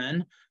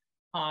Lutheran,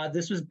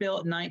 this was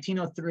built in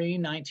 1903,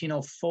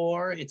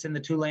 1904. It's in the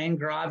Tulane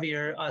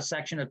Gravier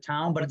section of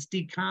town, but it's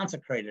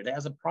deconsecrated. It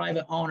has a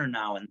private owner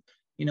now, and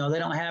they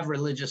don't have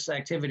religious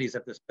activities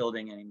at this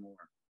building anymore.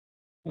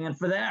 And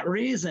for that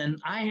reason,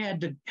 I had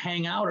to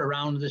hang out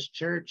around this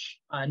church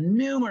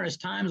numerous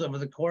times over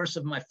the course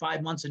of my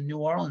 5 months in New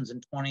Orleans in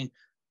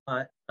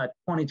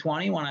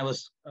 2020, when I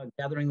was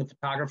gathering the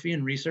photography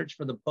and research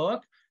for the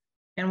book.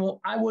 And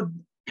I would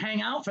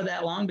hang out for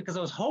that long because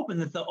I was hoping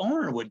that the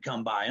owner would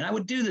come by. And I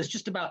would do this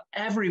just about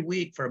every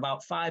week for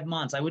about 5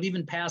 months. I would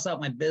even pass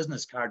out my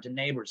business card to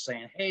neighbors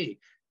saying, hey,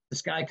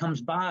 this guy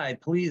comes by,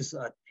 please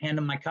hand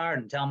him my card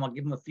and tell him I'll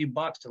give him a few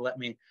bucks to let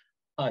me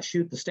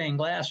shoot the stained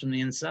glass from the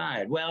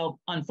inside.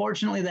 Well,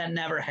 unfortunately, that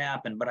never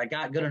happened, but I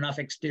got good enough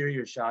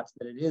exterior shots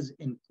that it is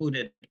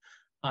included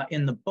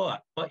in the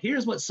book. But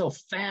here's what's so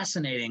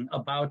fascinating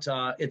about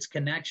its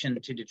connection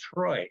to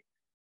Detroit.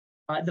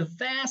 The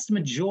vast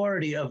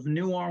majority of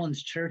New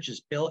Orleans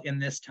churches built in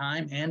this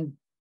time, and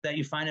that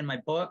you find in my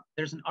book,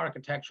 there's an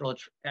architectural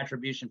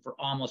attribution for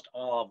almost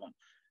all of them.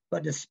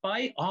 But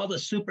despite all the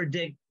super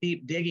deep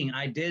digging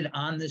I did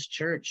on this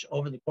church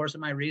over the course of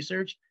my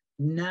research,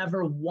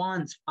 never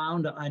once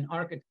found an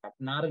architect,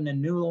 not in a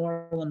New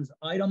Orleans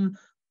item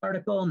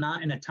article,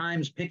 not in a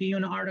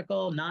Times-Picayune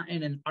article, not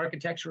in an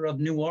Architecture of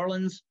New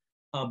Orleans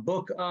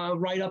book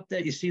write-up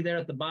that you see there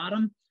at the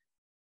bottom.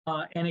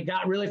 And it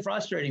got really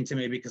frustrating to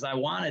me because I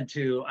wanted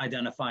to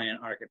identify an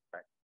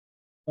architect.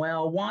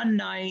 Well, one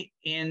night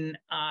in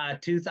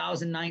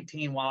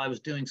 2019, while I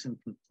was doing some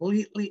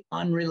completely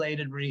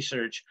unrelated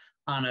research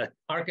on an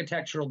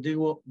architectural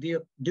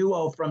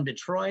duo from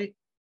Detroit,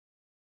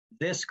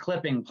 this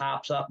clipping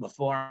pops up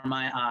before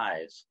my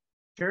eyes.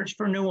 Church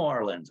for New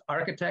Orleans.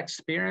 Architects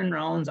Spear and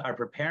Roans are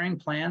preparing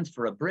plans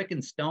for a brick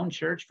and stone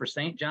church for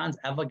St. John's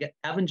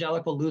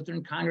Evangelical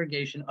Lutheran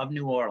Congregation of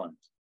New Orleans.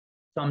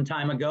 Some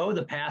time ago,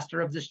 the pastor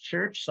of this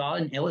church saw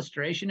an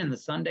illustration in the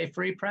Sunday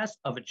Free Press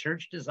of a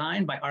church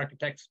designed by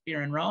architects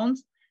Spear and Roans,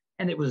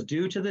 and it was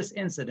due to this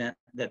incident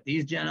that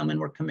these gentlemen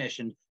were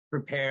commissioned to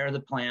prepare the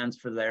plans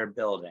for their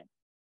building.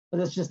 But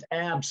this just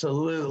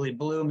absolutely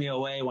blew me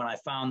away when I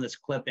found this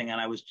clipping,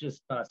 and I was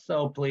just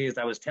so pleased.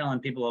 I was telling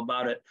people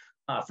about it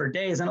for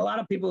days, and a lot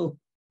of people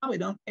probably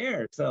don't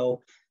care.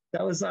 So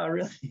that was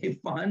really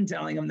fun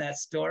telling them that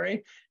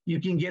story.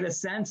 You can get a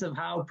sense of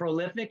how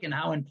prolific and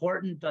how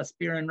important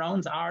Spear and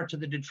Roans are to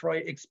the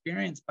Detroit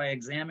experience by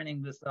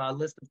examining this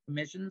list of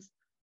commissions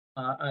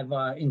I've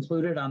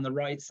included on the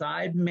right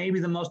side. Maybe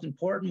the most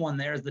important one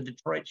there is the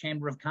Detroit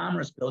Chamber of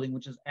Commerce building,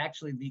 which is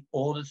actually the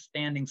oldest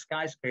standing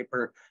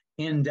skyscraper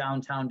in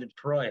downtown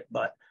Detroit.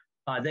 But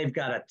they've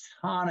got a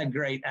ton of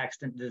great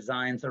extant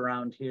designs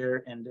around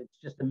here, and it's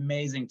just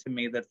amazing to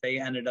me that they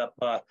ended up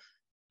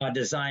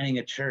designing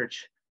a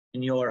church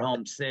in your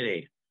home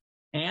city.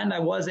 And I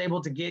was able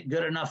to get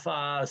good enough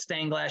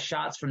stained glass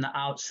shots from the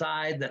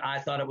outside that I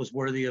thought it was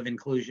worthy of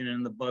inclusion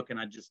in the book, and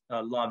I just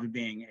loved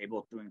being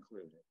able to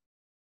include it.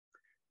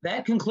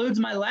 That concludes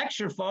my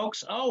lecture,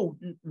 folks. Oh,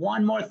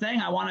 one more thing.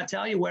 I want to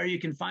tell you where you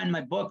can find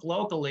my book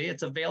locally.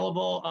 It's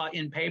available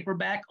in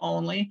paperback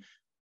only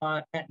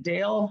at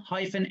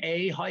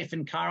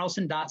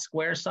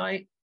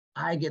dale-a-carlson.squaresite.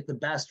 I get the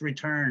best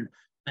return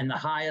and the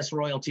highest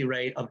royalty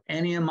rate of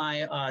any of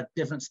my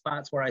different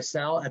spots where I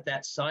sell at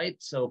that site.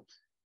 So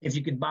if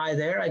you could buy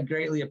there, I'd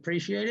greatly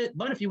appreciate it.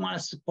 But if you want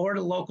to support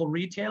a local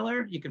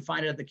retailer, you can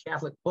find it at the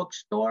Catholic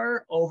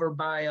Bookstore over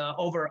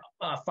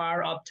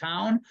far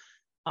uptown.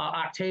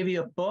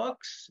 Octavia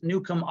Books,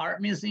 Newcomb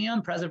Art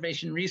Museum,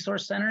 Preservation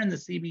Resource Center in the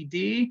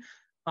CBD,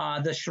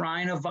 the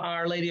Shrine of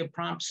Our Lady of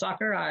Prompt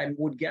Succor, I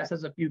would guess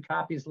has a few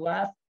copies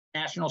left.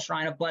 National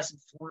Shrine of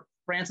Blessed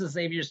Francis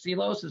Xavier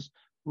Sealos is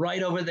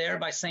right over there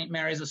by St.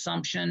 Mary's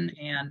Assumption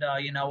and,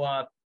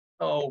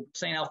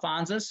 St.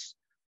 Alphonsus.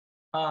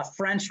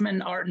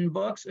 Frenchman Art and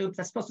Books. Oops,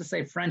 that's supposed to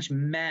say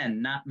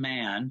Frenchmen, not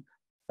man.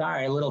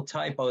 Sorry, a little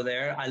typo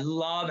there. I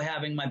love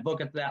having my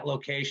book at that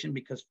location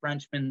because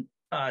Frenchman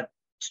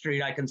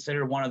Street I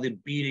consider one of the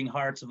beating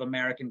hearts of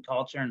American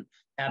culture and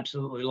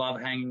absolutely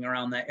love hanging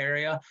around that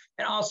area.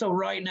 And also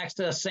right next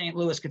to St.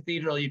 Louis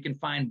Cathedral, you can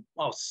find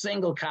a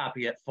single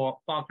copy at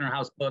Faulkner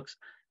House Books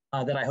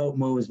that I hope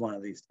moves one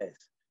of these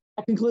days.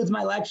 That concludes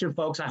my lecture,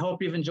 folks. I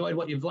hope you've enjoyed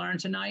what you've learned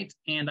tonight,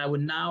 and I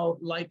would now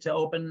like to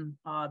open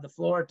the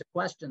floor to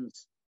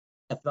questions.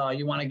 If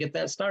you want to get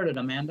that started,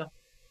 Amanda.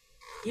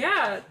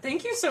 Yeah,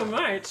 thank you so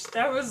much.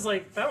 That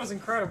was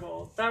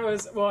incredible.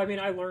 Well, I mean,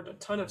 I learned a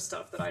ton of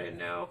stuff that I didn't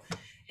know.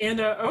 And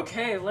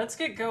okay, let's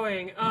get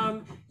going.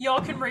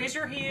 Y'all can raise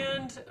your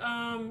hand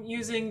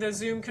using the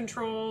Zoom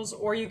controls,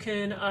 or you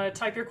can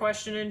type your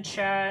question in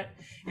chat.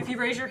 If you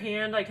raise your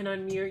hand, I can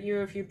unmute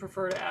you if you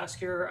prefer to ask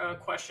your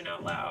question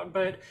out loud.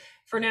 But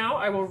for now,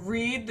 I will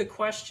read the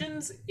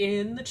questions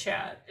in the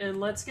chat, and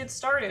let's get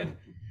started.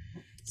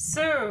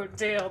 So,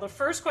 Dale, the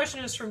first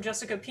question is from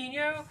Jessica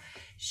Pino.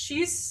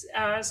 She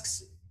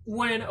asks,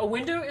 when a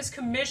window is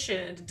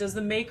commissioned, does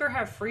the maker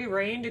have free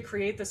reign to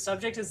create the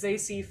subject as they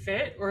see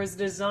fit, or is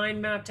the design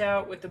mapped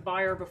out with the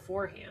buyer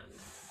beforehand?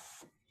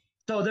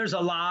 So there's a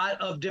lot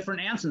of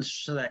different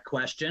answers to that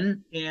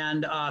question,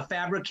 and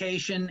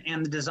fabrication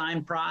and the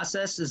design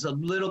process is a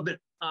little bit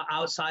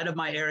outside of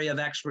my area of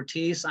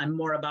expertise. I'm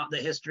more about the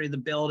history of the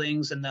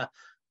buildings and the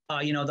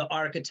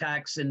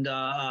architects and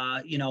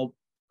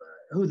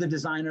who the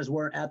designers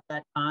were at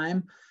that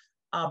time.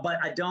 But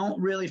I don't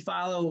really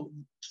follow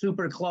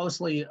super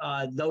closely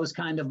those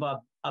kind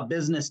of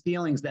business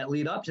dealings that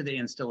lead up to the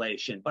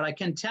installation. But I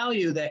can tell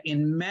you that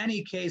in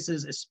many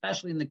cases,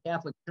 especially in the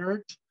Catholic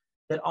Church,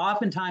 that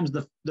oftentimes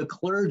the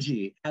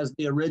clergy has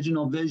the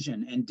original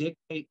vision and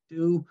dictate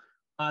to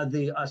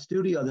the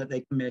studio that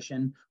they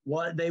commission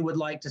what they would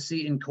like to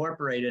see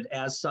incorporated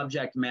as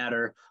subject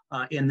matter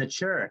in the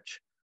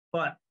church.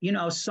 But,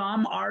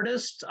 some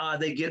artists,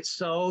 they get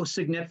so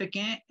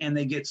significant and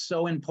they get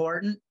so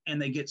important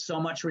and they get so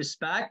much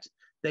respect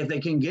that they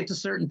can get to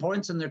certain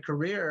points in their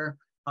career,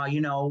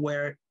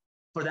 where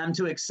for them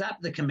to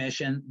accept the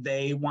commission,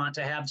 they want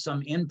to have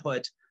some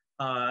input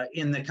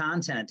in the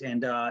content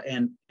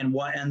and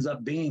what ends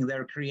up being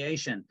their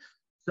creation.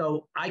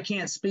 So I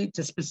can't speak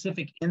to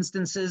specific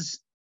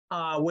instances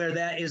where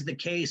that is the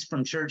case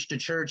from church to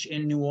church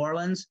in New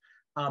Orleans.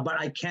 But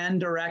I can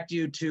direct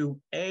you to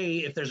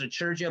if there's a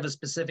church you have a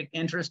specific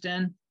interest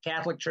in.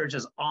 Catholic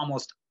churches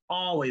almost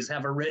always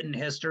have a written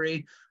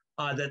history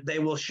that they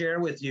will share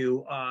with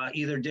you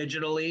either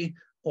digitally,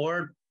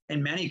 or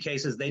in many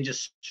cases, they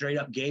just straight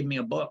up gave me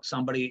a book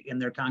somebody in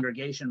their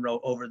congregation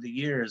wrote over the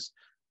years.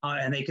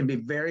 And they can be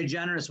very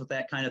generous with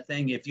that kind of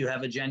thing if you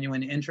have a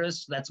genuine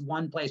interest. That's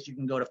one place you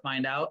can go to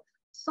find out.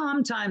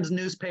 Sometimes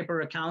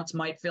newspaper accounts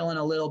might fill in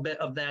a little bit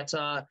of that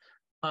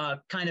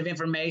kind of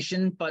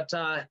information, but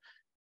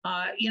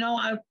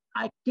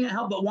I can't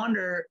help but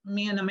wonder,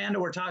 me and Amanda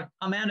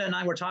and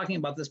I were talking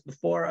about this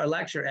before our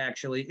lecture,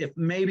 actually, if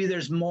maybe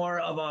there's more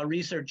of a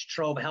research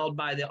trove held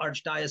by the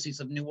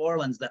Archdiocese of New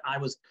Orleans that I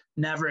was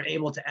never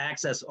able to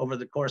access over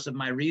the course of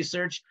my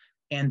research.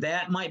 And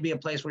that might be a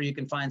place where you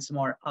can find some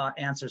more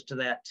answers to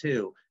that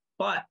too.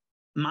 But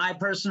my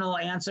personal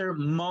answer,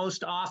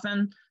 most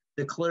often,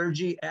 the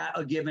clergy at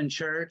a given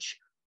church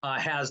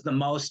has the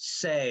most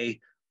say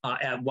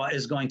at what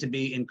is going to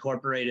be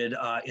incorporated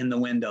in the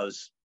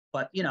windows.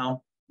 But,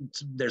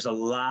 there's a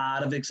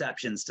lot of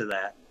exceptions to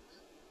that.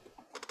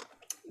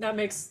 That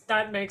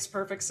makes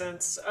perfect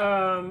sense.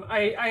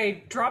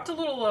 I dropped a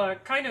little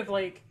kind of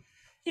like,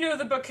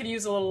 the book could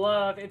use a little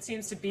love. It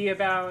seems to be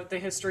about the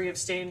history of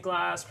stained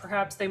glass.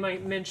 Perhaps they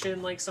might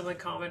mention like some of the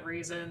common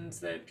reasons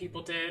that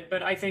people did,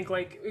 but I think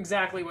like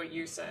exactly what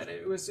you said.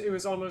 It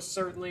was almost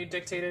certainly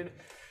dictated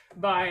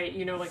by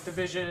like the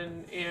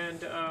vision and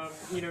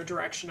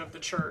direction of the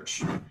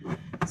church.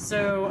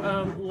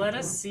 So let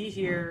us see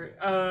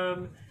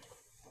here.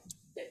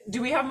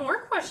 Do we have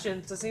more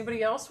questions? Does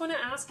anybody else want to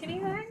ask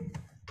anything?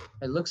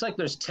 It looks like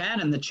there's 10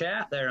 in the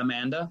chat there,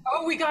 Amanda.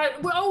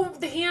 Oh,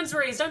 the hands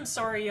raised. I'm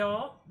sorry,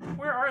 y'all.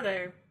 Where are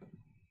they?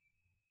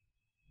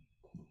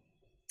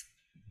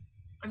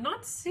 I'm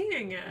not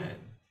seeing it.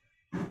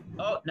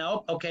 Oh,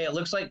 no. Okay, it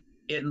looks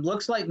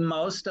like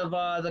most of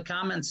the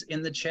comments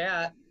in the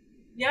chat.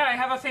 Yeah, I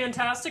have a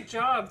fantastic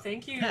job.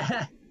 Thank you.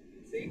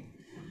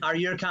 Are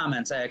your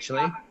comments,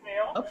 actually.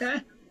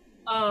 Okay.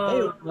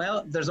 Hey,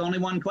 well, there's only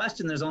one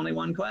question.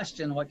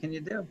 What can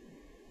you do?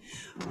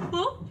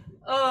 Well,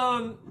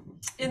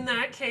 in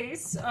that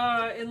case,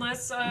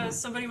 unless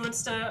somebody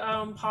wants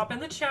to pop in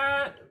the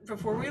chat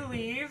before we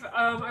leave,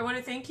 I want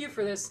to thank you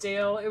for this,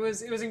 Dale. It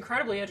was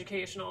incredibly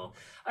educational.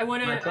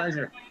 My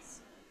pleasure.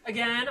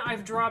 Again,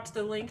 I've dropped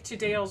the link to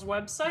Dale's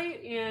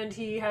website, and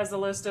he has a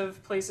list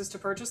of places to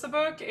purchase the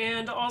book.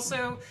 And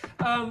also,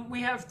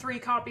 we have 3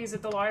 copies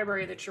at the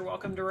library that you're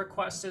welcome to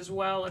request as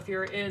well if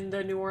you're in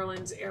the New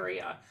Orleans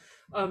area,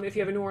 if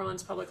you have a New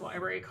Orleans Public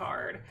Library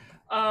card.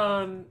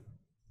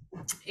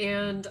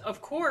 And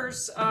of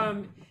course,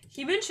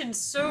 he mentioned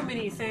so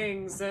many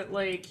things that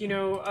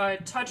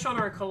touch on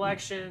our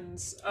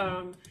collections.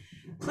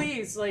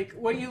 Please,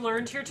 what you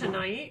learned here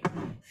tonight,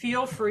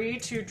 feel free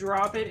to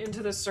drop it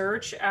into the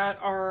search at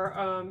our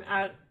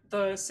at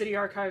the City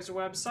Archives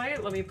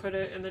website. Let me put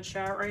it in the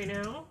chat right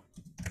now.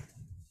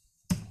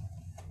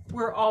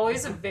 We're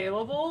always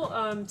available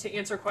to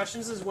answer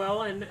questions as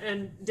well.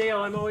 And Dale,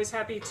 I'm always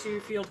happy to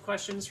field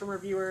questions from our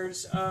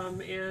viewers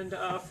and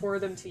forward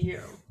them to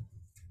you.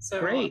 So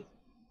Great.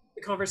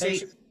 the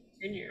conversation will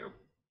continue.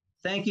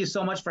 Thank you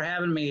so much for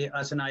having me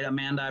tonight,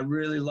 Amanda. I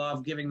really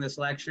love giving this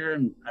lecture,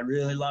 and I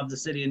really love the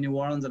city of New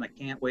Orleans, and I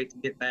can't wait to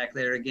get back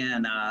there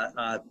again.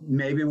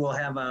 Maybe we'll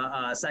have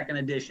a second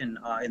edition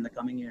in the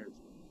coming years.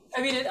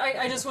 I mean,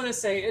 I just want to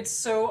say it's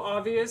so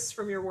obvious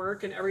from your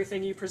work and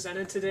everything you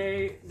presented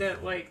today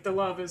that like the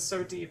love is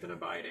so deep and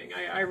abiding.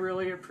 I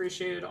really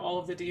appreciated all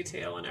of the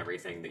detail and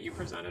everything that you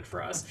presented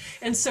for us.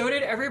 And so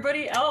did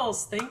everybody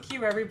else. Thank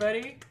you,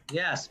 everybody.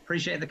 Yes,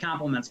 appreciate the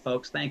compliments,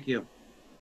 folks. Thank you.